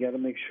to it. You got to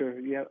make sure.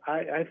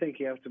 I think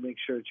you have to make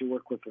sure that you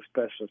work with a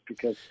specialist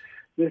because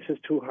this is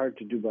too hard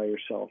to do by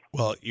yourself.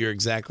 Well, you're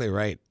exactly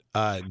right,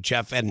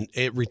 Jeff. And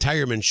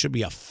retirement should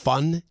be a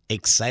fun,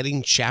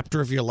 exciting chapter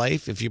of your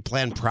life if you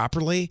plan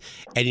properly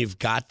and you've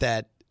got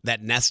that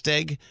nest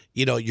egg.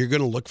 You're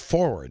going to look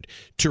forward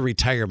to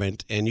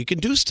retirement and you can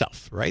do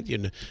stuff, right?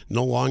 You're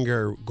no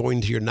longer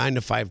going to your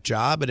 9-to-5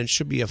 job, and it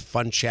should be a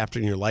fun chapter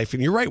in your life.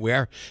 And you're right, we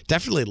are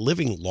definitely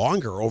living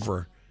longer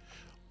over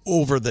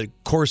the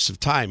course of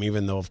time,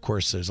 even though, of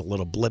course, there's a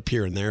little blip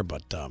here and there.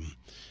 But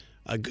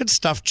good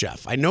stuff,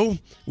 Jeff. I know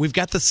we've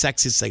got the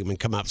sexy segment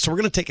come up, so we're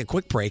going to take a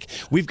quick break.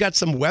 We've got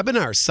some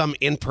webinars, some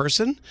in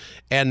person,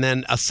 and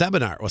then a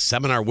seminar. Well, a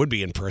seminar would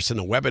be in person.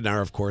 A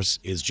webinar, of course,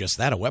 is just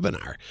that, a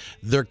webinar.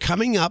 They're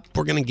coming up.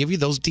 We're going to give you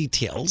those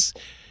details.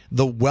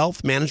 The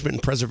wealth management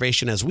and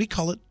preservation, as we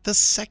call it, the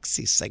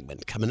sexy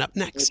segment, coming up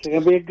next. It's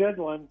going to be a good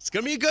one. It's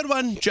going to be a good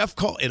one. Jeff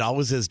Cole. It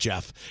always is,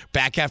 Jeff.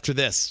 Back after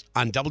this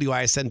on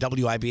WISN,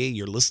 WIBA.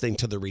 You're listening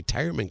to The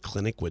Retirement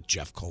Clinic with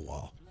Jeff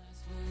Kowal.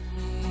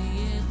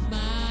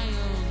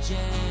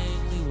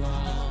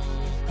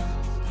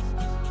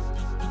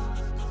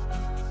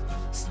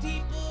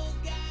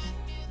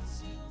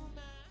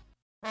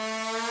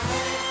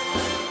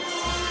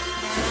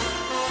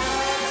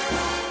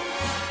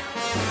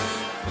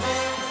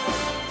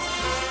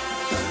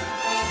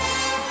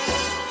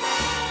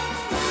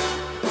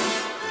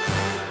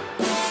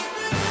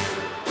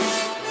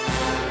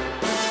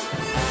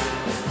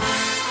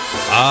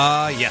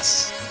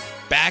 Yes.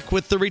 Back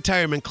with the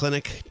Retirement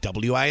Clinic,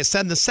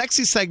 WISN, the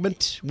sexy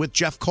segment with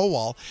Jeff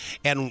Kowal.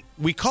 And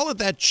we call it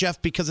that,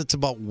 Jeff, because it's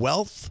about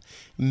wealth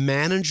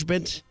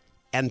management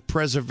and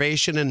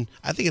preservation. And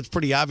I think it's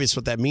pretty obvious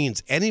what that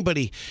means.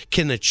 Anybody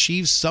can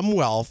achieve some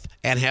wealth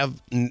and have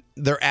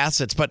their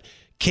assets, but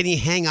can you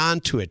hang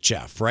on to it,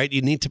 Jeff, right?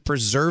 You need to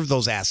preserve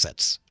those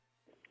assets.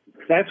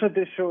 That's what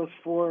this show is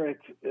for.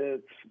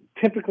 It's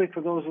typically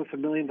for those with $1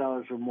 million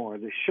or more.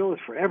 The show is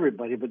for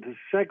everybody, but this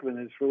segment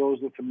is for those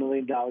with $1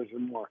 million or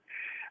more.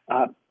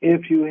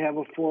 If you have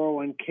a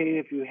 401k,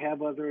 if you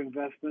have other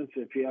investments,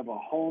 if you have a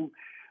home,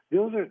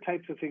 those are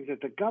types of things that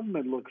the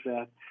government looks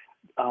at.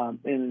 An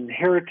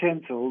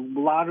inheritance, a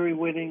lottery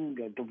winning,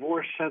 a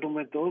divorce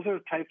settlement, those are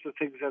types of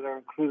things that are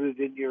included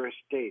in your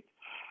estate.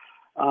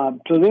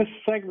 So this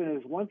segment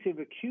is, once you've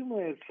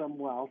accumulated some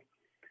wealth,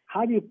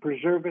 how do you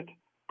preserve it,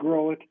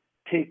 grow it,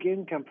 take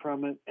income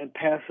from it, and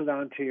pass it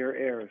on to your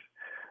heirs?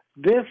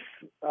 This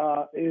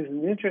is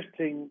an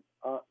interesting,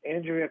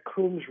 Andrea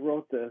Coombs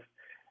wrote this.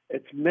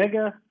 It's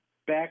mega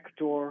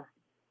backdoor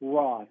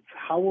Roths.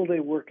 How will they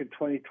work in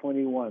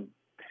 2021?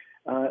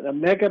 A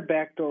mega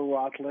backdoor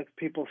Roth lets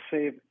people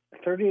save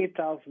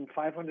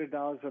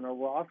 $38,500 in a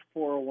Roth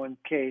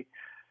 401k.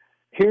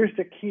 Here's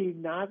the key: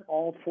 not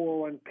all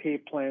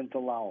 401k plans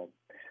allow them.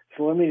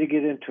 So let me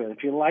get into it.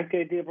 If you like the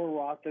idea of a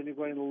Roth, then you're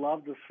going to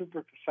love the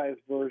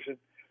supersized version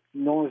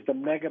known as the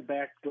mega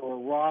backdoor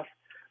Roth.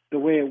 The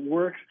way it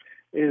works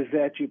is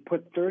that you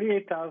put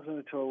 $38,000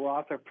 into a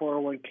Roth or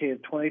 401k in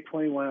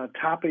 2021 on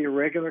top of your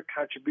regular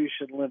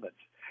contribution limits.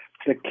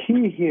 The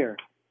key here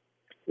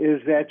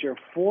is that your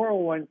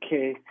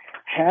 401k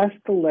has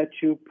to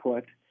let you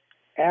put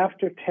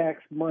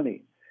after-tax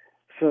money.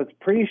 So it's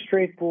pretty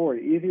straightforward.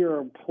 Either your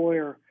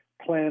employer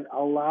plan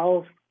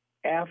allows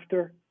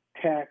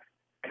after-tax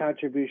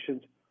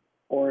contributions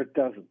or it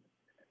doesn't.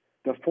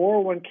 The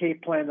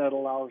 401k plan that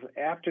allows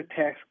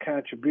after-tax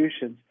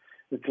contributions,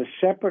 it's a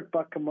separate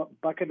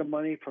bucket of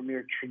money from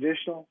your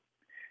traditional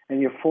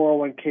and your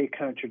 401k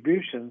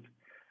contributions.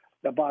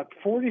 About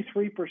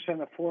 43%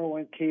 of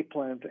 401k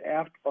plans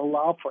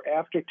allow for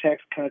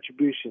after-tax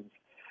contributions.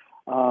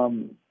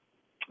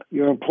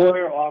 Your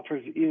employer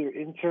offers either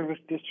in-service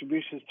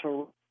distributions to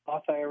a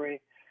Roth IRA,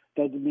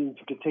 that means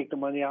you can take the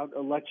money out,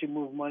 or let you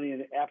move money in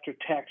the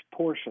after-tax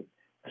portion.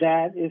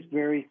 That is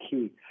very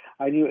key.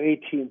 I knew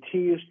AT&T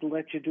used to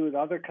let you do it.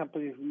 Other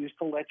companies used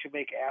to let you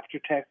make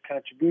after-tax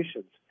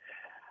contributions.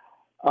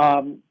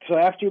 So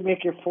after you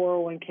make your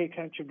 401k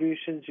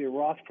contributions, your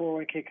Roth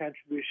 401k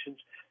contributions,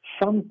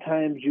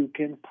 sometimes you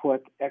can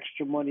put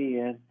extra money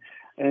in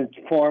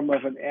form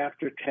of an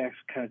after-tax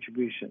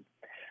contribution.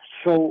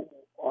 So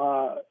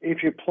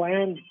if your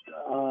plan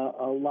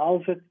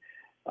allows it,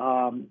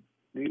 on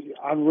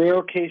rare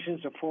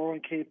occasions, a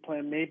 401k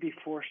plan may be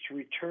forced to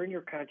return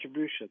your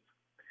contributions.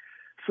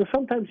 So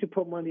sometimes you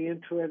put money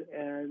into it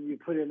and you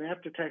put in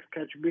after-tax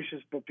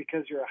contributions, but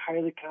because you're a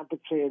highly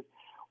compensated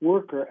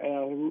worker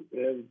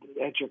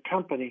at your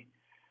company,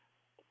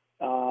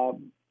 the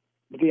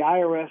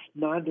IRS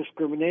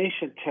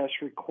non-discrimination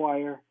tests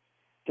require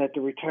that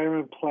the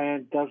retirement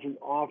plan doesn't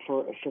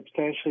offer a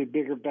substantially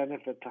bigger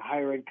benefit to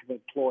higher income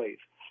employees.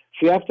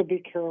 So you have to be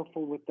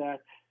careful with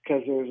that,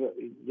 because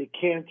they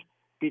can't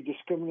be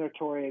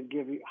discriminatory and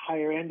give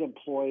higher end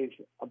employees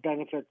a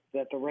benefit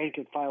that the rank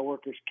and file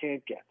workers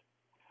can't get.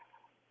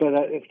 But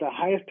if the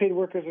highest paid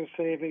workers are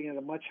saving at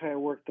a much higher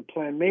work, the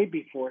plan may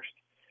be forced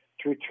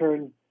to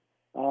return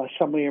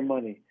some of your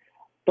money.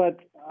 But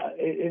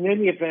in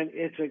any event,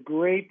 it's a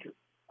great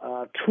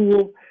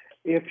tool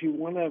if you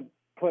want to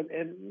put.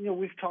 And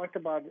we've talked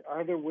about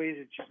other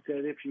ways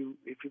that if you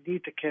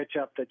need to catch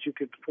up, that you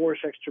could force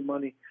extra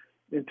money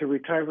into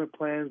retirement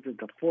plans,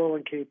 into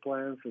 401k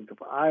plans, into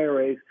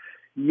IRAs.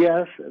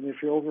 Yes, and if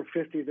you're over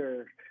 50, there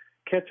are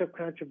catch-up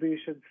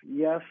contributions.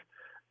 Yes,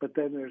 but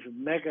then there's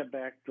mega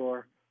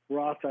backdoor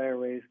Roth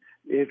IRAs.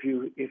 If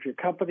your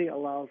company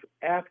allows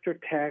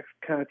after-tax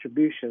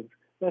contributions,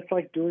 that's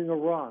like doing a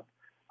Roth.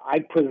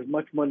 I'd put as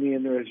much money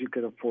in there as you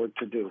could afford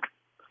to do.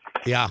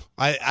 Yeah,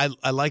 I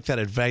like that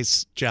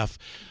advice, Jeff.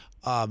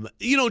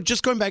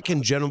 Just going back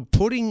in general,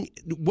 putting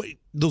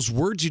those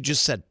words you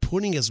just said,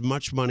 putting as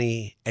much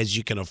money as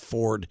you can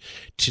afford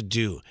to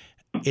do.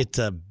 It's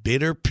a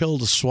bitter pill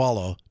to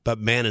swallow, but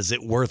man, is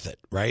it worth it,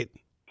 right?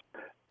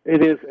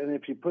 It is, and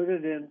if you put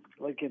it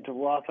into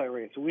Roth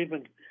IRAs, so we've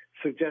been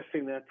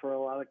suggesting that for a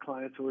lot of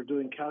clients, who are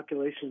doing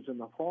calculations in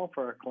the fall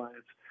for our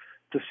clients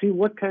to see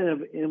what kind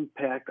of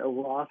impact a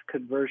Roth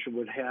conversion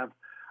would have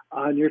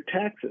on your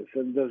taxes,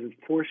 and does it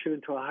force you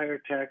into a higher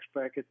tax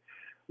bracket?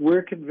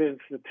 We're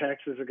convinced the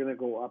taxes are going to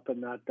go up and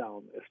not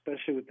down,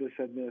 especially with this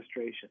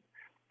administration.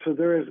 So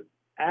there is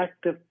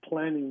active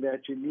planning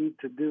that you need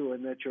to do,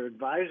 and that your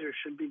advisor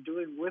should be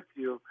doing with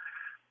you,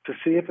 to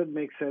see if it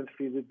makes sense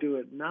for you to do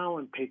it now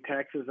and pay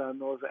taxes on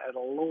those at a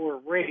lower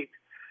rate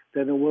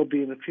than it will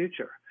be in the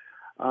future.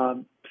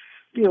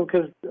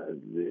 Because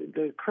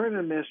the current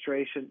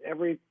administration,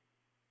 everything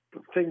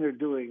they're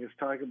doing is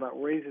talking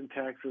about raising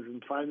taxes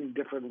and finding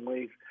different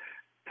ways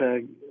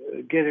to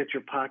get at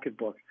your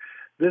pocketbook.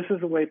 This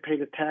is the way to pay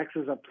the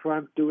taxes up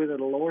front, do it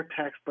at a lower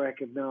tax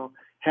bracket now,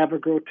 have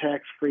it grow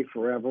tax-free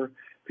forever.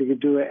 If you can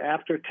do it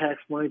after tax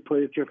money, put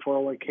it into your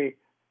 401k,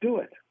 do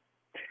it.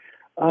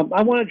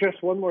 I want to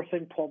address one more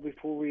thing, Paul,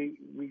 before we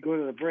go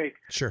to the break.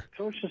 Sure.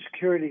 Social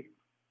Security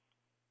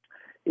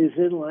is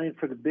in line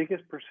for the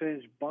biggest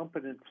percentage bump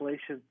in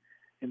inflation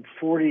in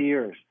 40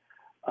 years.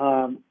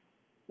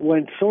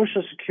 When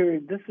Social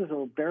Security, this is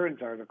a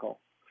Barron's article,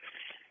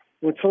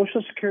 when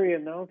Social Security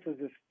announces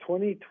its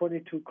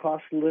 2022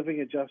 cost of living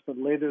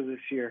adjustment later this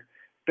year,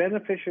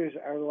 beneficiaries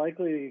are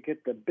likely to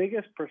get the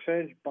biggest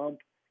percentage bump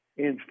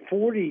in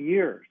 40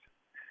 years.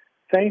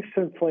 Thanks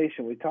to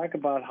inflation. We talk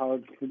about how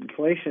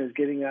inflation is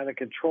getting out of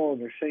control,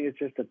 and they're saying it's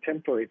just a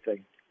temporary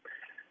thing.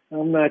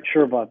 I'm not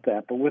sure about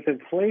that. But with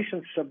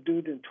inflation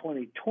subdued in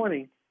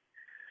 2020,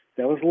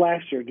 that was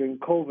last year during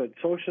COVID,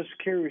 Social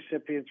Security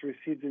recipients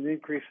received an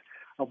increase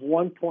of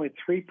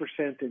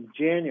 1.3% in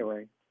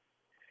January,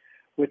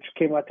 which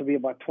came out to be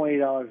about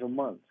 $20 a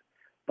month.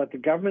 But the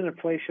government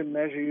inflation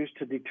measure used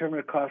to determine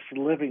the cost of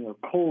living, or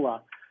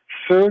COLA,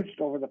 surged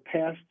over the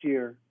past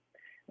year,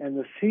 and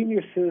the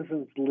Senior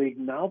Citizens League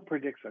now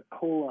predicts a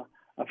COLA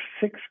of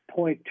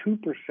 6.2%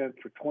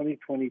 for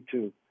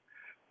 2022.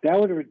 That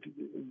would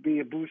be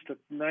a boost of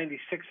 $96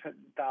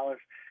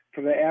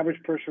 for the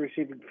average person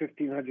receiving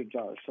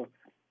 $1,500. So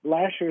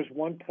last year's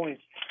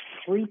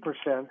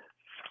 1.3%.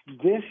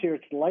 This year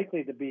it's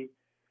likely to be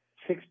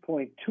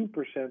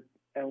 6.2%,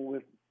 and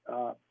with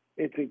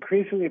it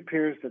increasingly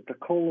appears that the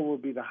COLA will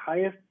be the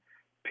highest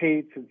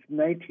paid since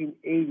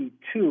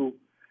 1982,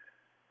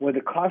 where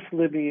the cost of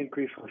living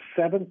increase was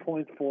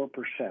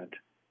 7.4%.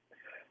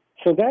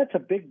 So that's a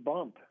big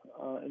bump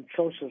in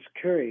Social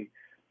Security.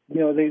 You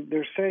know,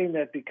 they're saying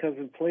that because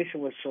inflation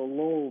was so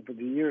low over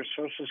the years,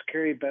 Social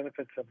Security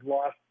benefits have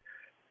lost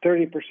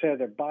 30% of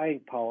their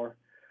buying power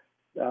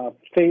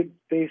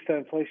based on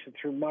inflation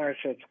through March.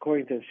 That's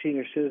according to the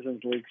Senior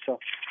Citizens League. So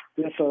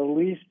this will at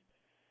least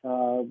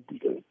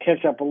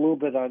catch up a little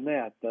bit on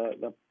that.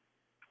 The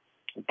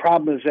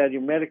problem is that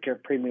your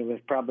Medicare premium is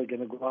probably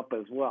going to go up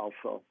as well.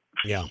 So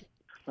yeah,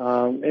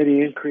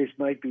 any increase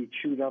might be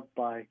chewed up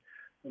by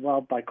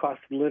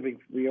cost of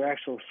living, your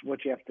actual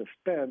what you have to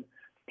spend,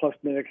 plus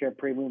Medicare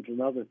premiums and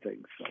other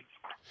things. So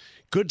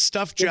good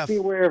stuff, Jeff. Just be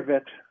aware of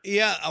it.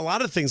 Yeah, a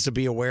lot of things to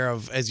be aware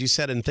of, as you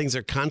said, and things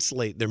are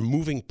constantly, they're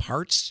moving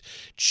parts,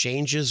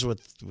 changes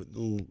with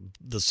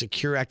the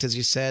Secure Act, as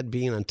you said,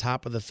 being on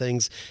top of the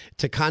things.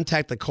 To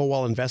contact the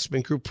Kowal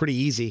Investment Group, pretty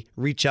easy.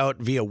 Reach out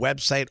via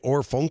website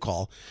or phone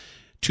call,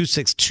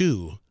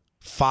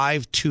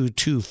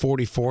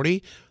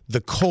 262-522-4040. The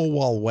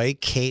Kowal Way,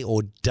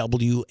 Kowal,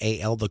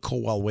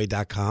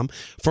 thekowalway.com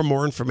for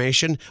more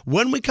information.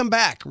 When we come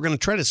back, we're going to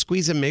try to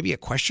squeeze in maybe a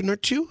question or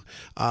two.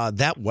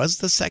 That was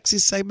the sexy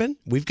segment.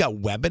 We've got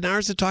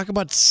webinars to talk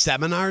about,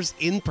 seminars,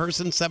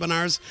 in-person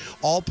seminars,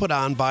 all put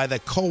on by the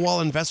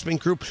Kowal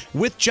Investment Group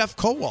with Jeff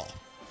Kowal.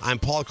 I'm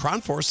Paul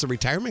Kronforce, the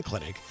Retirement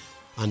Clinic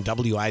on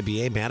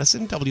WIBA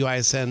Madison.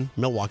 WISN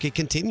Milwaukee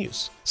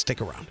continues.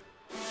 Stick around.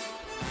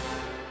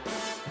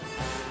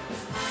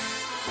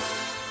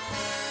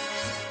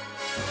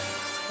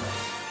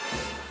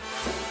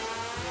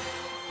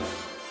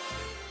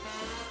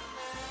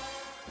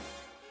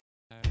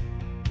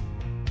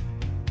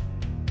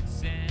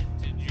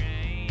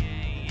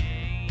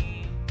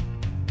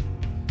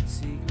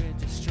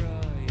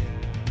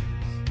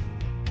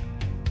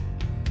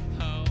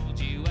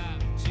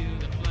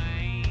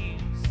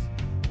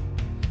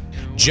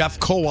 Jeff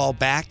Kowal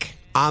back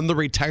on the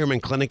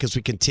Retirement Clinic as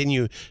we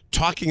continue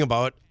talking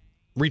about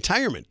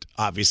retirement,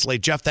 obviously.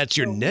 Jeff, that's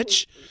your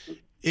niche.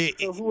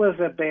 So who was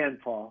that band,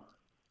 Paul?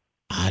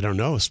 I don't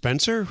know.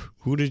 Spencer,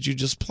 who did you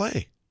just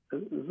play?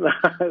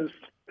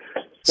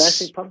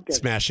 Smashing Pumpkins.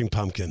 Smashing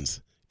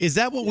Pumpkins. Is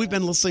that what we've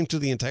been listening to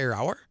the entire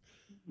hour?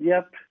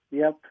 Yep.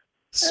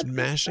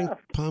 Smashing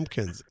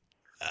Pumpkins.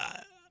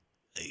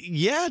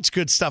 Yeah, it's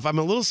good stuff. I'm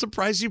a little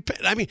surprised you.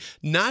 I mean,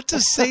 not to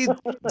say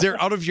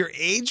they're out of your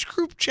age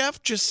group,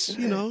 Jeff. Just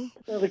Well,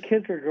 the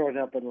kids are growing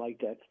up and like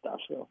that stuff.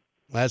 So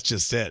that's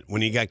just it.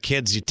 When you got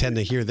kids, you tend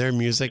to hear their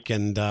music,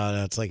 and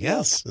it's like,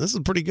 yes, this is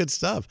pretty good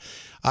stuff.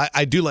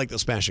 I do like the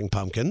Smashing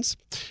Pumpkins.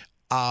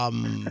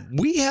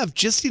 We have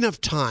just enough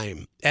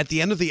time at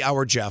the end of the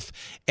hour, Jeff,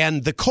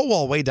 and the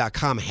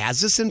Kowalway.com has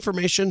this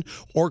information,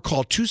 or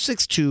call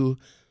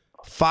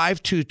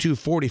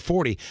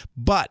 262-522-4040.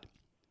 But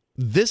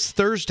this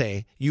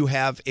Thursday, you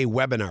have a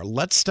webinar.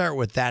 Let's start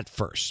with that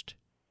first.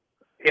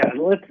 Yeah,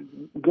 let's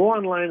go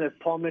online, as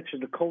Paul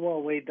mentioned, to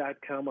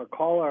Kowalway.com, or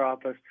call our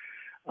office.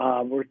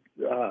 We're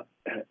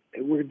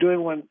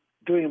doing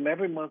them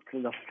every month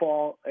in the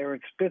fall.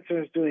 Aaron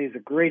Spitzer is doing. He's a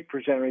great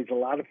presenter. He's a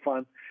lot of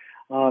fun.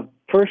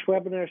 First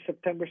webinar is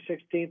September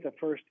 16th. The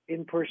first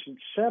in-person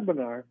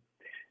seminar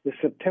is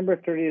September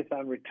 30th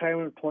on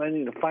retirement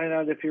planning, to find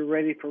out if you're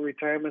ready for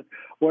retirement,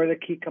 what are the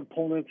key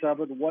components of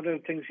it, what are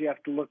the things you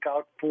have to look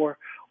out for,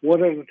 what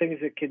are the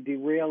things that can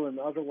derail an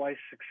otherwise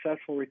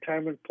successful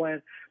retirement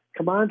plan.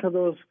 Come on to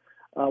those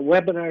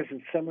webinars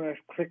and seminars.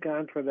 Click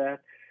on for that.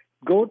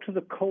 Go to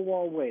the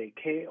Kowal Way,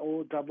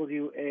 Kowal,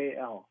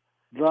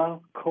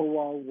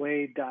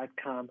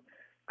 thekowalway.com.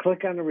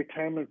 Click on the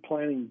retirement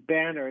planning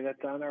banner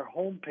that's on our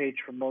homepage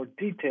for more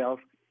details.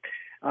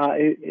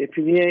 If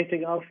you need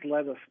anything else,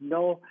 let us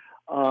know.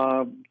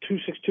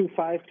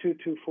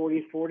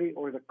 262-522-4040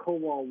 or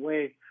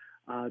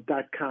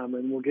thekowalway.com,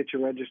 and we'll get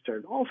you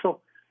registered. Also,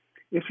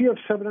 if you have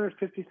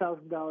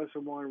 $750,000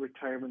 or more in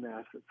retirement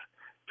assets,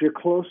 if you're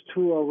close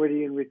to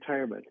already in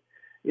retirement,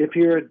 if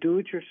you're a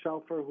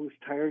do-it-yourselfer who's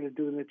tired of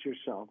doing it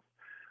yourself,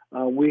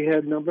 we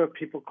had a number of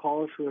people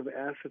call us who have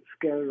assets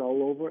scattered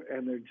all over,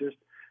 and they're just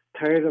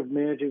tired of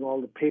managing all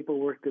the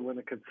paperwork. They want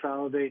to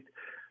consolidate.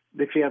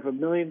 If you have $1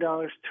 million,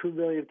 $2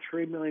 million,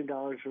 $3 million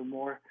or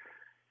more,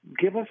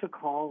 give us a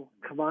call.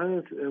 Come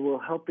on, and we'll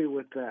help you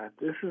with that.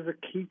 This is a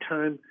key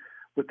time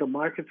with the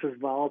markets as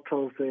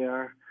volatile as they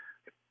are.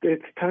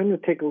 It's time to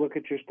take a look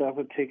at your stuff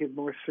and take it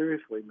more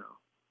seriously now.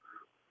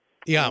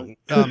 Yeah.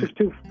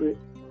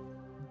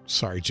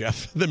 Sorry,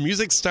 Jeff. The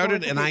music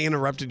started and I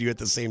interrupted you at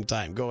the same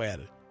time. Go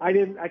ahead. I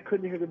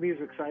couldn't hear the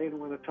music, so I didn't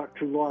want to talk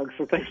too long.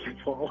 So thank you,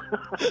 Paul.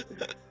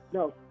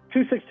 No,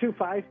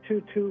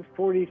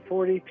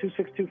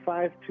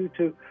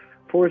 262-522-4040,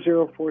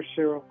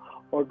 262-522-4040,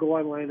 or go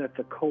online at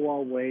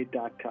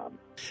thekowalway.com.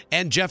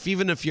 And Jeff,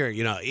 even if you're,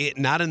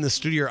 not in the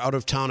studio or out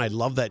of town, I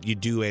love that you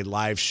do a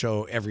live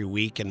show every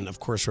week. And of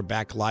course, we're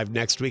back live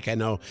next week. I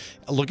know,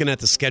 looking at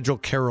the schedule,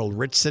 Carol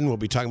Richson will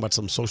be talking about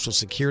some Social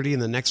Security in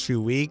the next few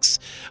weeks.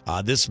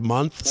 This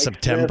month, Mike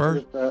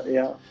September.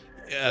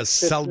 Smith,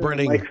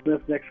 celebrating. Mike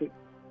Smith next week.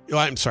 Oh,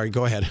 I'm sorry.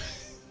 Go ahead.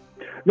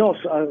 No,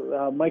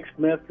 Mike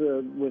Smith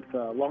with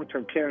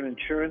long-term care and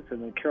insurance,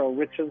 and then Carol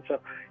Richson. So,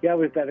 yeah,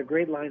 we've got a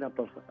great lineup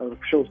of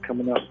shows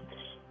coming up.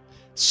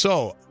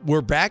 So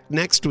we're back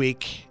next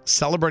week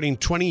celebrating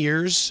 20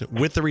 years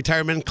with the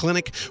Retirement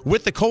Clinic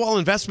with the Kowal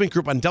Investment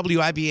Group on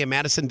WIBA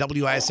Madison,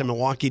 WISM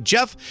Milwaukee.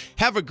 Jeff,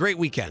 have a great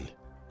weekend.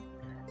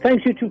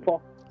 Thanks, you too,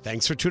 Paul.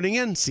 Thanks for tuning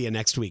in. See you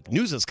next week.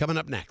 News is coming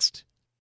up next.